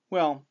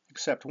 Well,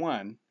 except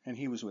one, and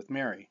he was with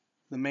Mary,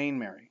 the main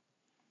Mary.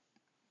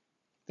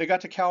 They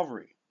got to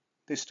Calvary.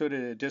 They stood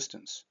at a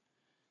distance.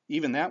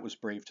 Even that was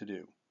brave to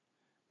do.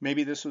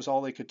 Maybe this was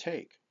all they could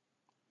take.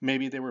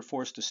 Maybe they were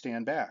forced to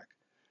stand back.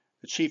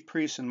 The chief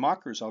priests and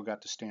mockers all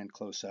got to stand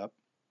close up.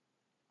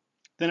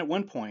 Then at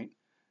one point,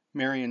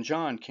 Mary and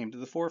John came to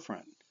the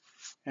forefront,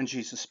 and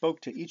Jesus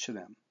spoke to each of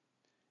them.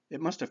 It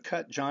must have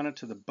cut Jonna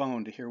to the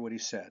bone to hear what he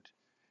said,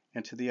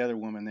 and to the other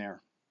woman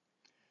there.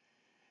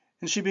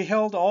 And she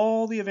beheld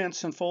all the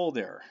events unfold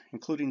there,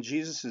 including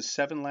Jesus'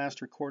 7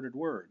 last recorded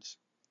words,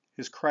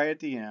 his cry at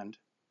the end,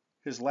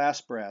 his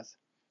last breath,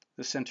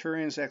 the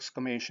centurion's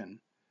exclamation,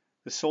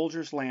 the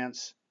soldier's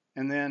lance,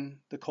 and then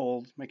the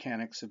cold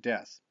mechanics of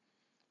death,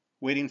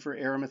 waiting for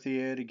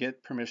Arimathea to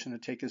get permission to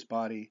take his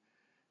body,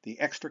 the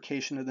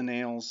extrication of the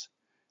nails,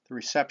 the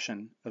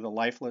reception of the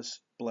lifeless,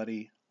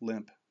 bloody,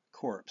 limp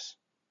corpse.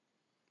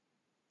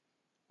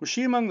 Was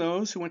she among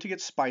those who went to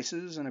get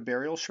spices and a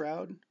burial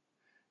shroud?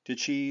 Did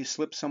she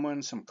slip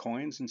someone some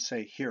coins and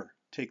say, "Here,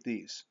 take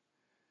these"?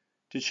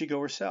 Did she go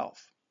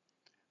herself?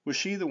 Was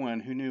she the one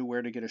who knew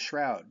where to get a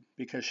shroud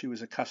because she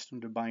was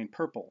accustomed to buying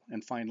purple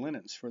and fine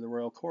linens for the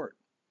royal court?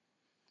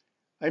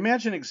 I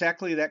imagine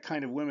exactly that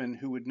kind of woman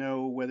who would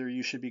know whether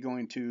you should be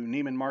going to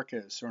Neiman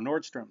Marcus or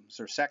Nordstrom's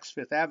or Saks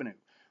Fifth Avenue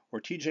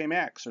or TJ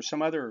Maxx or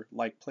some other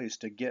like place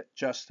to get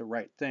just the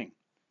right thing.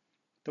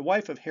 The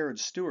wife of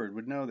Herod's steward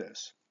would know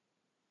this.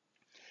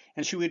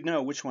 And she would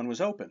know which one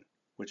was open,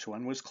 which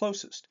one was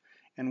closest,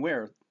 and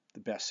where the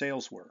best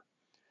sales were.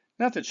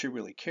 Not that she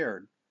really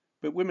cared,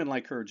 but women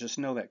like her just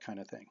know that kind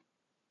of thing.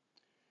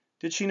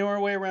 Did she know her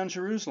way around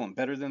Jerusalem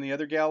better than the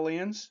other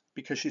Galileans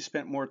because she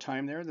spent more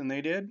time there than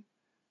they did?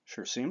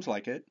 Sure seems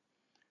like it.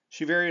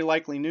 She very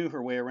likely knew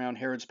her way around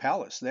Herod's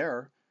palace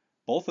there,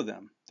 both of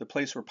them, the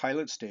place where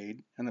Pilate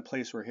stayed and the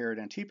place where Herod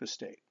Antipas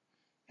stayed,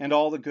 and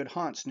all the good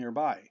haunts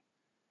nearby,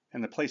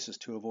 and the places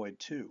to avoid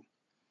too.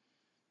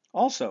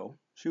 Also,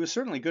 she was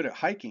certainly good at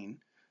hiking,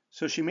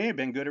 so she may have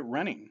been good at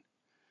running.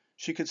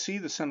 She could see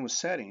the sun was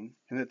setting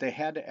and that they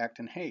had to act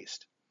in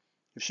haste.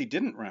 If she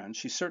didn't run,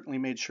 she certainly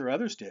made sure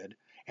others did,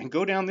 and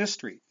go down this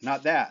street,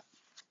 not that.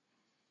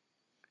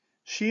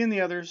 She and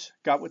the others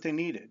got what they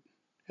needed,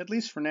 at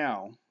least for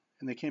now,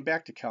 and they came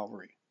back to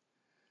Calvary.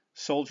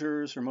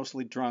 Soldiers are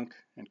mostly drunk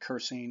and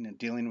cursing and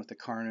dealing with the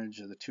carnage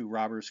of the 2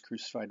 robbers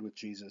crucified with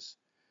Jesus.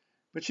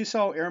 But she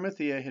saw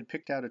Arimathea had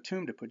picked out a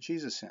tomb to put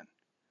Jesus in.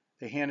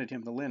 They handed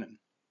him the linen.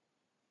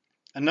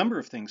 A number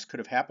of things could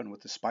have happened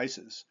with the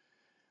spices.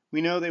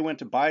 We know they went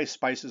to buy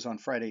spices on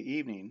Friday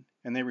evening,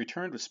 and they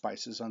returned with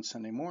spices on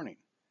Sunday morning.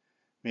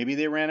 Maybe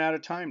they ran out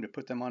of time to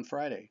put them on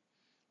Friday,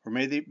 or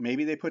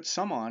maybe they put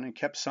some on and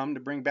kept some to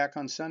bring back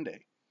on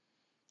Sunday.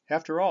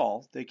 After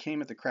all, they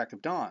came at the crack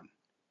of dawn,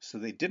 so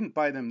they didn't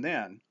buy them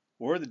then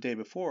or the day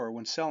before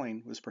when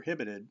selling was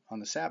prohibited on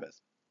the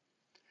Sabbath.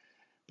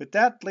 But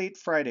that late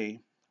Friday,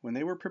 when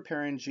they were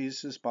preparing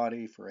Jesus'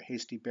 body for a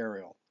hasty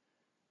burial,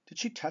 did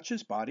she touch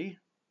his body?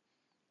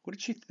 What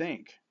did she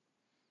think?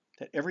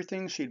 That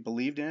everything she had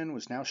believed in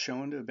was now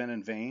shown to have been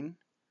in vain?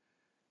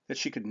 That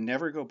she could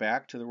never go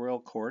back to the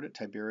royal court at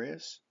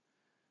Tiberias?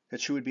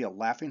 That she would be a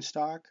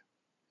laughingstock?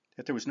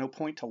 That there was no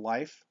point to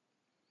life?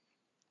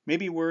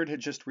 Maybe word had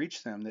just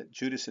reached them that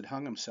Judas had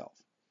hung himself,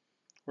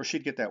 or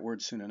she'd get that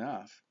word soon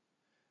enough.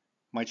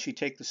 Might she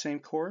take the same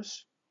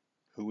course?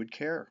 Who would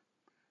care?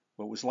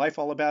 What was life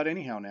all about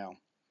anyhow now?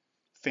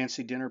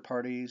 Fancy dinner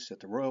parties at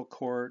the royal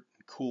court,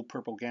 and cool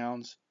purple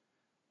gowns.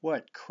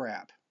 What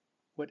crap!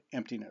 What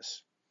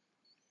emptiness!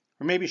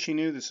 Or maybe she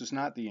knew this was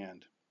not the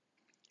end.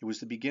 It was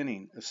the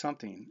beginning of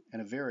something,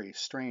 and a very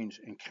strange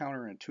and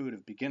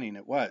counterintuitive beginning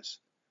it was.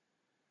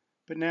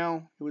 But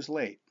now it was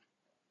late.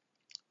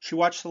 She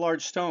watched the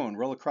large stone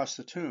roll across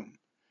the tomb,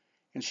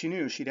 and she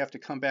knew she'd have to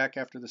come back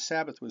after the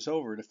Sabbath was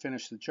over to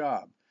finish the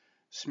job,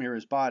 smear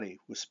his body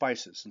with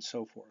spices and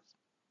so forth.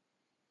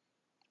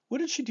 What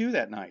did she do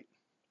that night?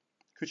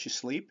 Could she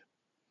sleep?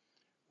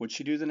 What'd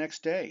she do the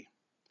next day?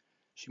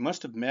 She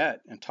must have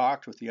met and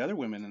talked with the other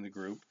women in the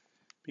group,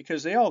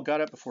 because they all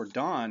got up before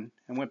dawn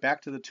and went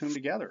back to the tomb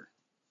together.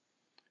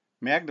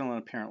 Magdalene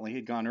apparently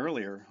had gone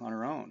earlier on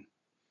her own.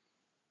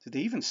 Did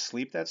they even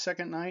sleep that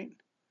second night?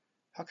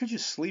 How could you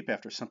sleep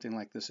after something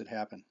like this had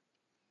happened?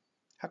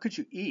 How could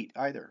you eat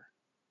either?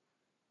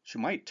 She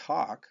might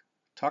talk.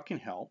 Talking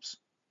helps.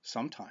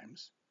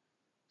 Sometimes.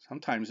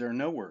 Sometimes there are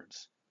no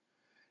words.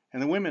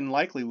 And the women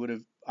likely would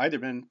have either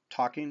been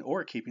talking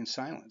or keeping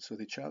silence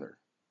with each other.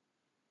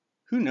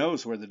 Who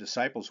knows where the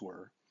disciples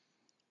were?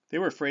 They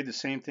were afraid the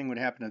same thing would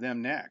happen to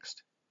them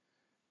next.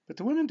 But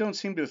the women don't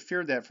seem to have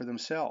feared that for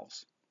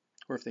themselves.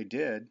 Or if they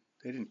did,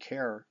 they didn't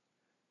care.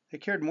 They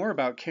cared more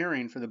about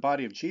caring for the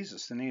body of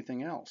Jesus than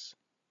anything else.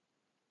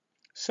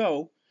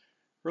 So,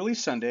 early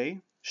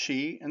Sunday,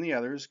 she and the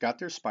others got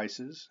their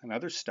spices and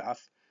other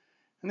stuff,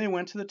 and they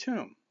went to the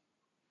tomb.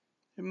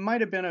 It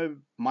might have been a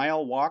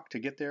mile walk to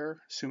get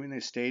there, assuming they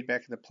stayed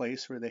back at the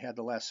place where they had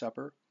the Last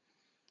Supper.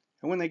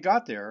 And when they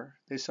got there,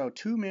 they saw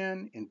 2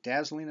 men in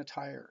dazzling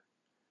attire,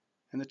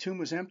 and the tomb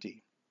was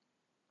empty.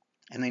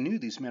 And they knew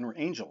these men were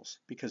angels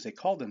because they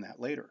called them that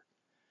later.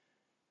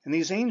 And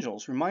these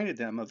angels reminded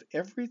them of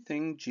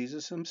everything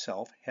Jesus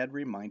himself had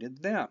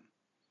reminded them.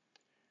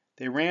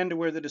 They ran to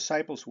where the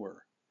disciples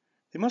were.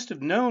 They must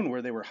have known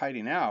where they were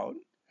hiding out,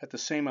 at the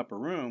same upper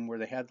room where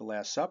they had the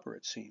Last Supper,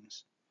 it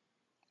seems.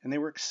 And they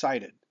were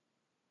excited,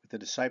 but the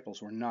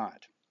disciples were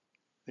not.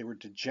 They were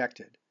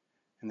dejected,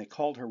 and they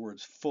called her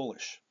words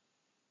foolish.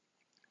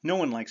 No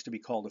one likes to be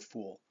called a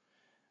fool,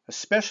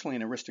 especially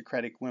an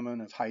aristocratic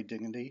woman of high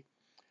dignity.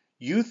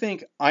 You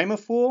think I'm a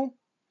fool?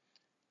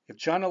 If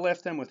Jonna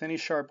left them with any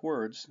sharp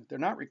words, they're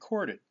not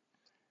recorded,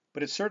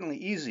 but it's certainly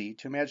easy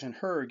to imagine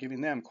her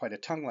giving them quite a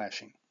tongue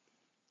lashing.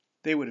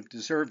 They would have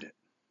deserved it.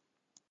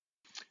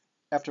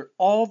 After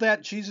all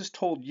that Jesus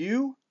told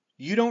you,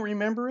 you don't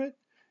remember it?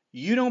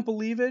 You don't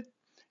believe it?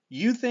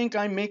 You think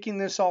I'm making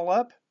this all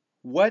up?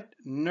 What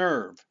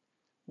nerve!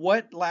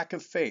 What lack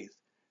of faith!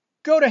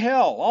 Go to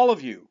hell, all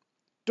of you!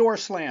 Door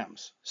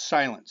slams.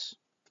 Silence.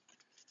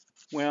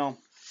 Well,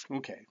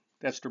 okay,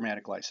 that's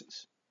dramatic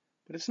license.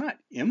 But it's not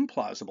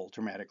implausible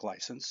dramatic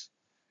license.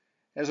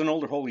 As an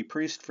older holy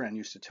priest friend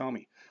used to tell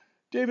me,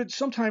 David,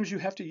 sometimes you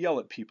have to yell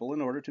at people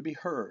in order to be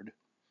heard.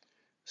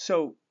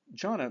 So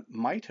Jonna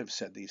might have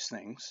said these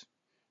things,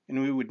 and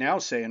we would now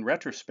say in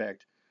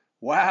retrospect,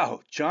 wow,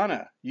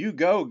 Jonna, you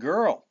go,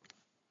 girl.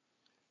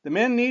 The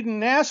men need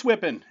an ass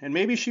whipping, and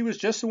maybe she was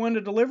just the one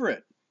to deliver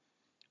it.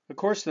 Of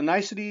course, the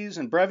niceties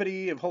and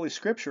brevity of Holy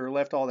Scripture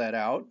left all that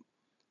out,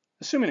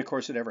 assuming, of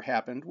course, it ever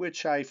happened,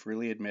 which I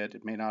freely admit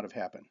it may not have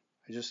happened.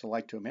 I just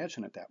like to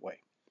imagine it that way.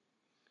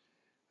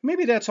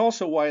 Maybe that's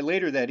also why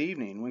later that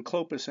evening, when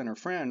Clopas and her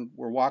friend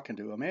were walking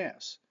to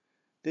Emmaus,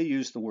 they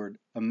used the word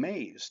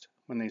amazed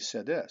when they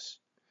said this.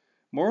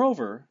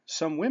 Moreover,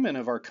 some women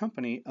of our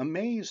company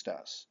amazed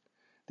us.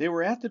 They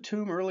were at the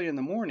tomb early in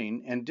the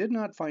morning and did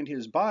not find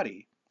his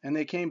body, and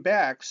they came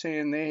back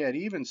saying they had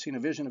even seen a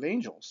vision of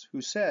angels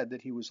who said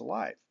that he was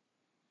alive.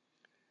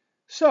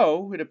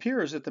 So it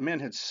appears that the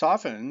men had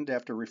softened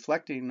after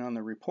reflecting on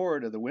the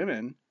report of the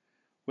women,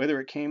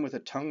 whether it came with a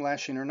tongue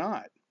lashing or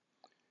not.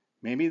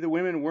 Maybe the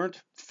women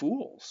weren't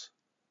fools.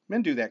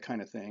 Men do that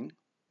kind of thing.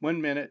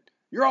 1 minute,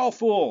 you're all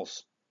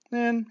fools.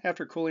 Then,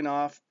 after cooling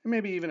off, and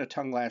maybe even a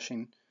tongue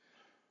lashing,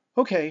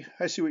 okay,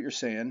 I see what you're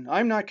saying.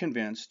 I'm not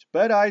convinced,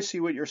 but I see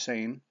what you're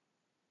saying.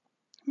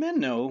 Men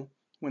know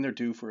when they're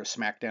due for a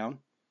smackdown.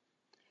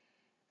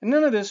 And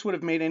none of this would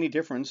have made any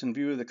difference in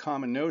view of the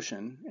common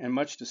notion and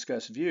much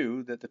discussed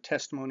view that the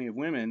testimony of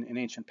women in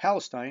ancient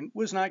Palestine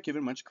was not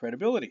given much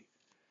credibility.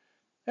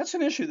 That's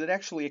an issue that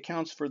actually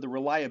accounts for the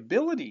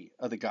reliability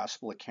of the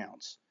gospel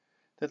accounts,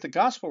 that the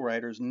gospel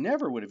writers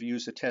never would have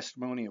used the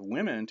testimony of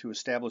women to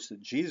establish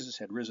that Jesus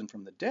had risen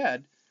from the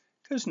dead,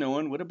 because no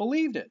one would have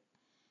believed it.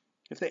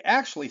 If they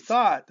actually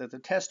thought that the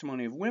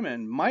testimony of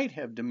women might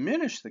have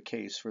diminished the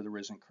case for the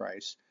risen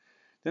Christ,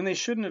 then they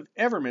shouldn't have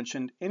ever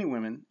mentioned any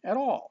women at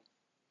all.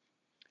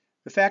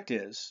 The fact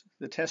is,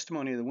 the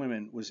testimony of the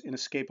women was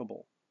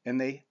inescapable, and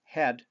they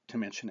had to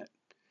mention it.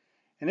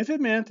 And if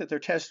it meant that their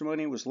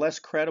testimony was less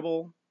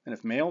credible than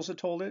if males had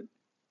told it,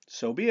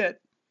 so be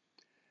it.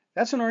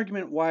 That's an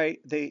argument why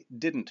they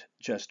didn't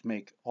just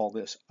make all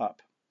this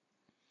up.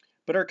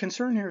 But our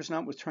concern here is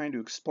not with trying to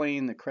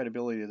explain the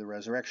credibility of the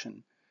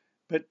resurrection,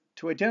 but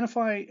to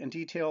identify and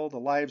detail the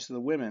lives of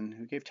the women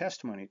who gave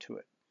testimony to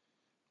it.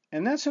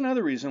 And that's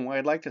another reason why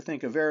I'd like to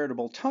think a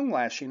veritable tongue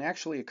lashing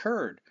actually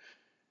occurred.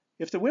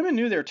 If the women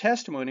knew their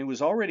testimony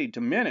was already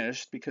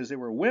diminished because they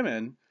were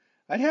women,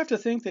 I'd have to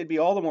think they'd be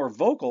all the more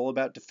vocal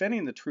about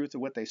defending the truth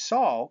of what they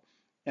saw,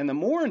 and the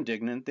more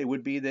indignant they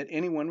would be that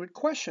anyone would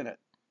question it,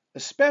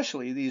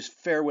 especially these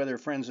fair-weather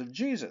friends of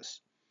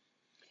Jesus.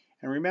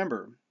 And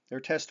remember,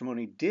 their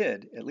testimony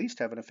did at least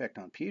have an effect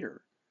on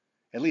Peter.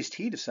 At least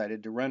he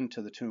decided to run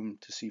to the tomb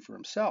to see for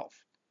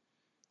himself.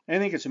 And I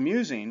think it's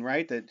amusing,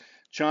 right, that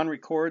John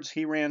records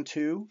he ran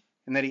too,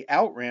 and that he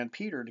outran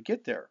Peter to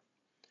get there.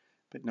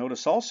 But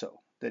notice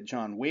also that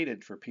John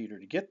waited for Peter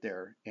to get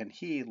there, and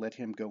he let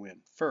him go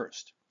in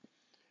first.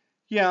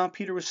 Yeah,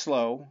 Peter was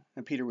slow,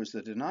 and Peter was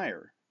the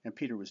denier, and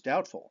Peter was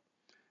doubtful,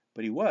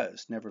 but he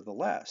was,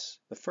 nevertheless,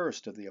 the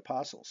first of the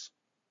apostles.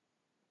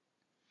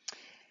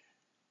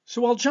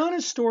 So while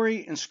Jonna's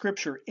story in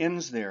Scripture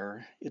ends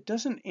there, it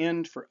doesn't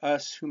end for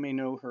us who may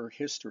know her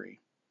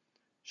history.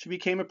 She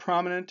became a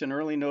prominent and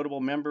early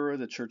notable member of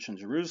the church in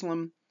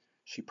Jerusalem.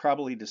 She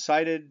probably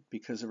decided,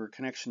 because of her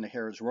connection to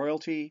Herod's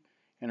royalty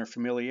and her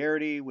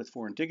familiarity with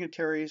foreign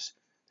dignitaries,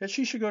 that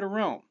she should go to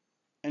Rome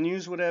and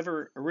use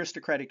whatever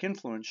aristocratic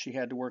influence she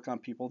had to work on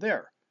people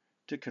there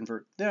to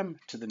convert them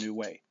to the new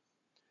way.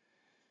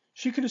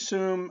 She could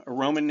assume a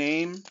Roman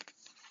name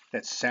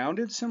that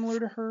sounded similar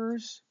to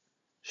hers.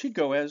 She'd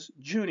go as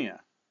Junia,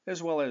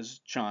 as well as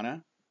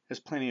Jonna, as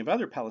plenty of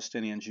other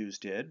Palestinian Jews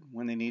did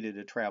when they needed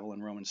to travel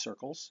in Roman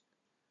circles.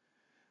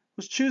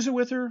 Was Chusa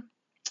with her?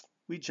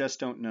 We just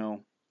don't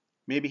know.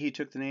 Maybe he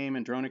took the name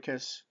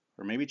Andronicus,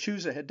 or maybe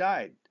Chusa had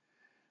died.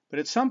 But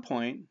at some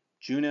point,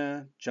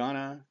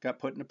 Jonna got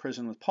put into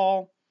prison with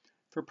Paul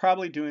for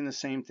probably doing the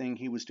same thing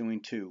he was doing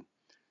too,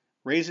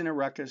 raising a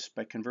ruckus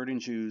by converting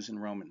Jews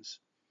and Romans.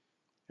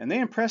 And they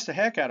impressed the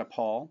heck out of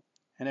Paul,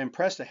 and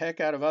impressed the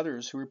heck out of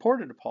others who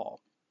reported to Paul.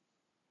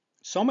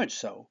 So much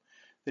so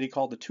that he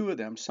called the two of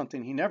them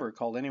something he never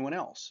called anyone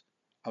else,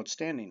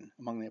 outstanding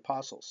among the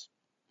apostles.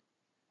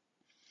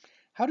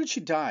 How did she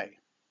die?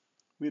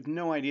 We have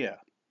no idea.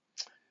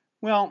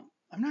 Well,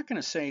 I'm not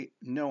going to say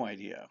no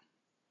idea.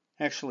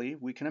 Actually,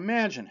 we can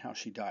imagine how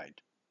she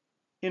died.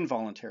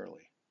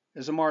 Involuntarily.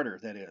 As a martyr,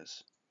 that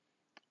is.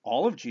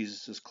 All of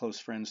Jesus' close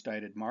friends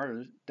died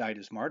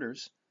as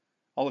martyrs,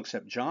 all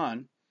except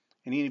John,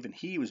 and even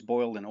he was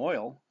boiled in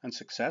oil,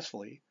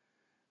 unsuccessfully.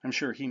 I'm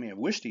sure he may have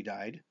wished he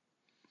died.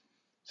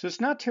 So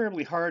it's not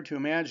terribly hard to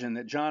imagine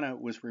that Jonah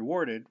was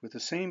rewarded with the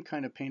same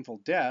kind of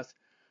painful death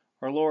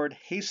our Lord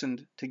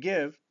hastened to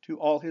give to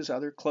all his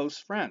other close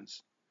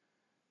friends.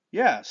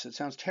 Yes, it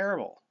sounds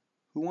terrible.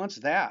 Who wants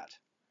that?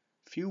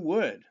 Few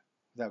would,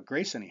 without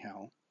grace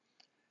anyhow.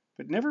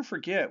 But never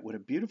forget what a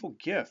beautiful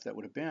gift that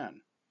would have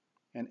been,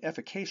 and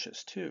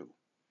efficacious too.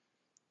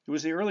 It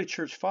was the early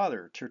church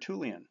father,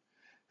 Tertullian,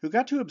 who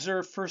got to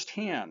observe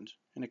firsthand,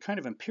 in a kind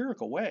of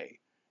empirical way,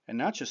 and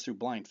not just through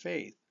blind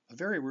faith, a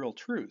very real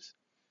truth,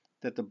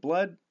 that the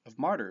blood of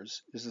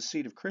martyrs is the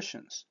seed of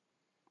Christians.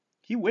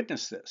 He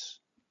witnessed this.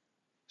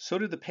 So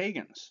did the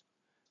pagans.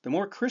 The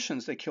more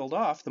Christians they killed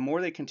off, the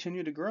more they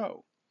continued to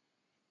grow.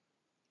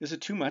 Is it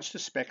too much to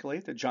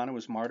speculate that Jonah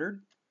was martyred?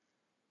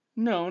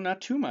 No,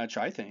 not too much,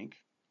 I think.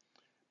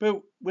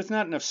 But with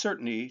not enough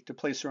certainty to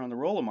place her on the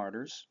roll of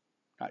martyrs,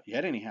 not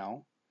yet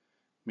anyhow.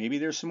 Maybe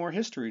there's some more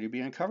history to be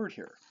uncovered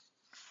here.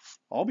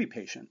 I'll be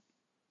patient.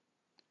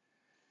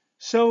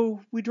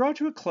 So we draw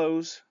to a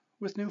close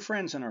with new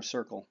friends in our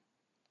circle,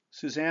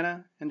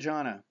 Susanna and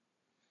Jonah.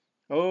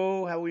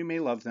 Oh, how we may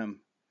love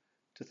them.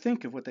 To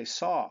think of what they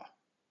saw,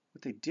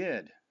 what they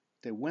did,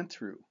 what they went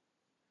through.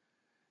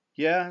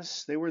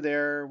 Yes, they were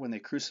there when they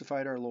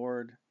crucified our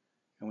Lord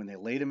and when they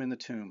laid him in the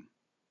tomb.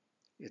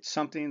 It's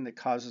something that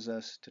causes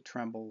us to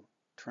tremble.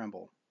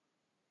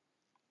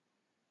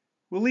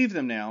 We'll leave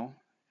them now,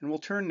 and we'll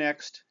turn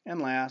next and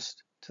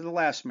last to the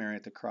last Mary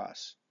at the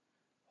cross,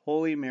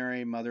 Holy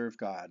Mary, Mother of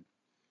God,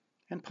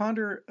 and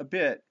ponder a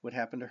bit what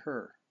happened to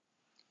her.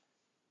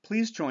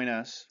 Please join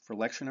us for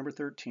lecture number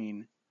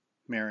 13,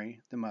 Mary,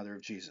 the Mother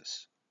of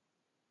Jesus.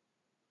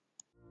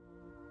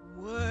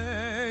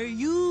 Were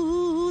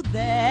you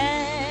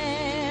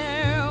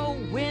there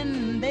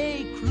when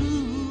they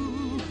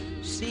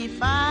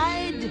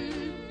crucified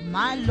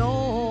my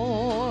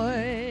Lord?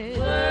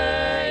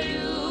 Were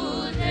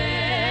you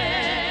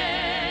there?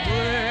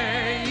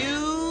 Were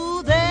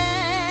you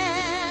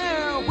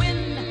there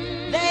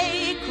when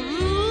they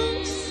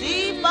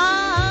crucified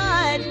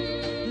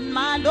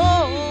my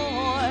Lord?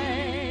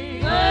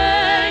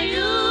 Were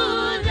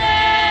you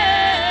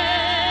there?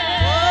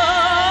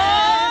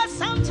 Oh,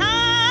 sometimes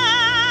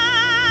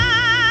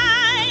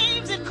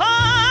it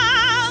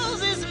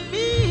causes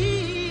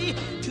me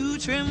to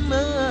tremble,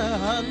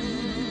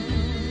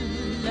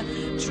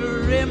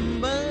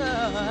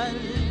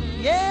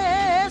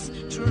 yes,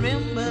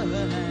 tremble.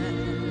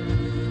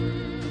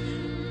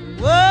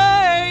 Whoa.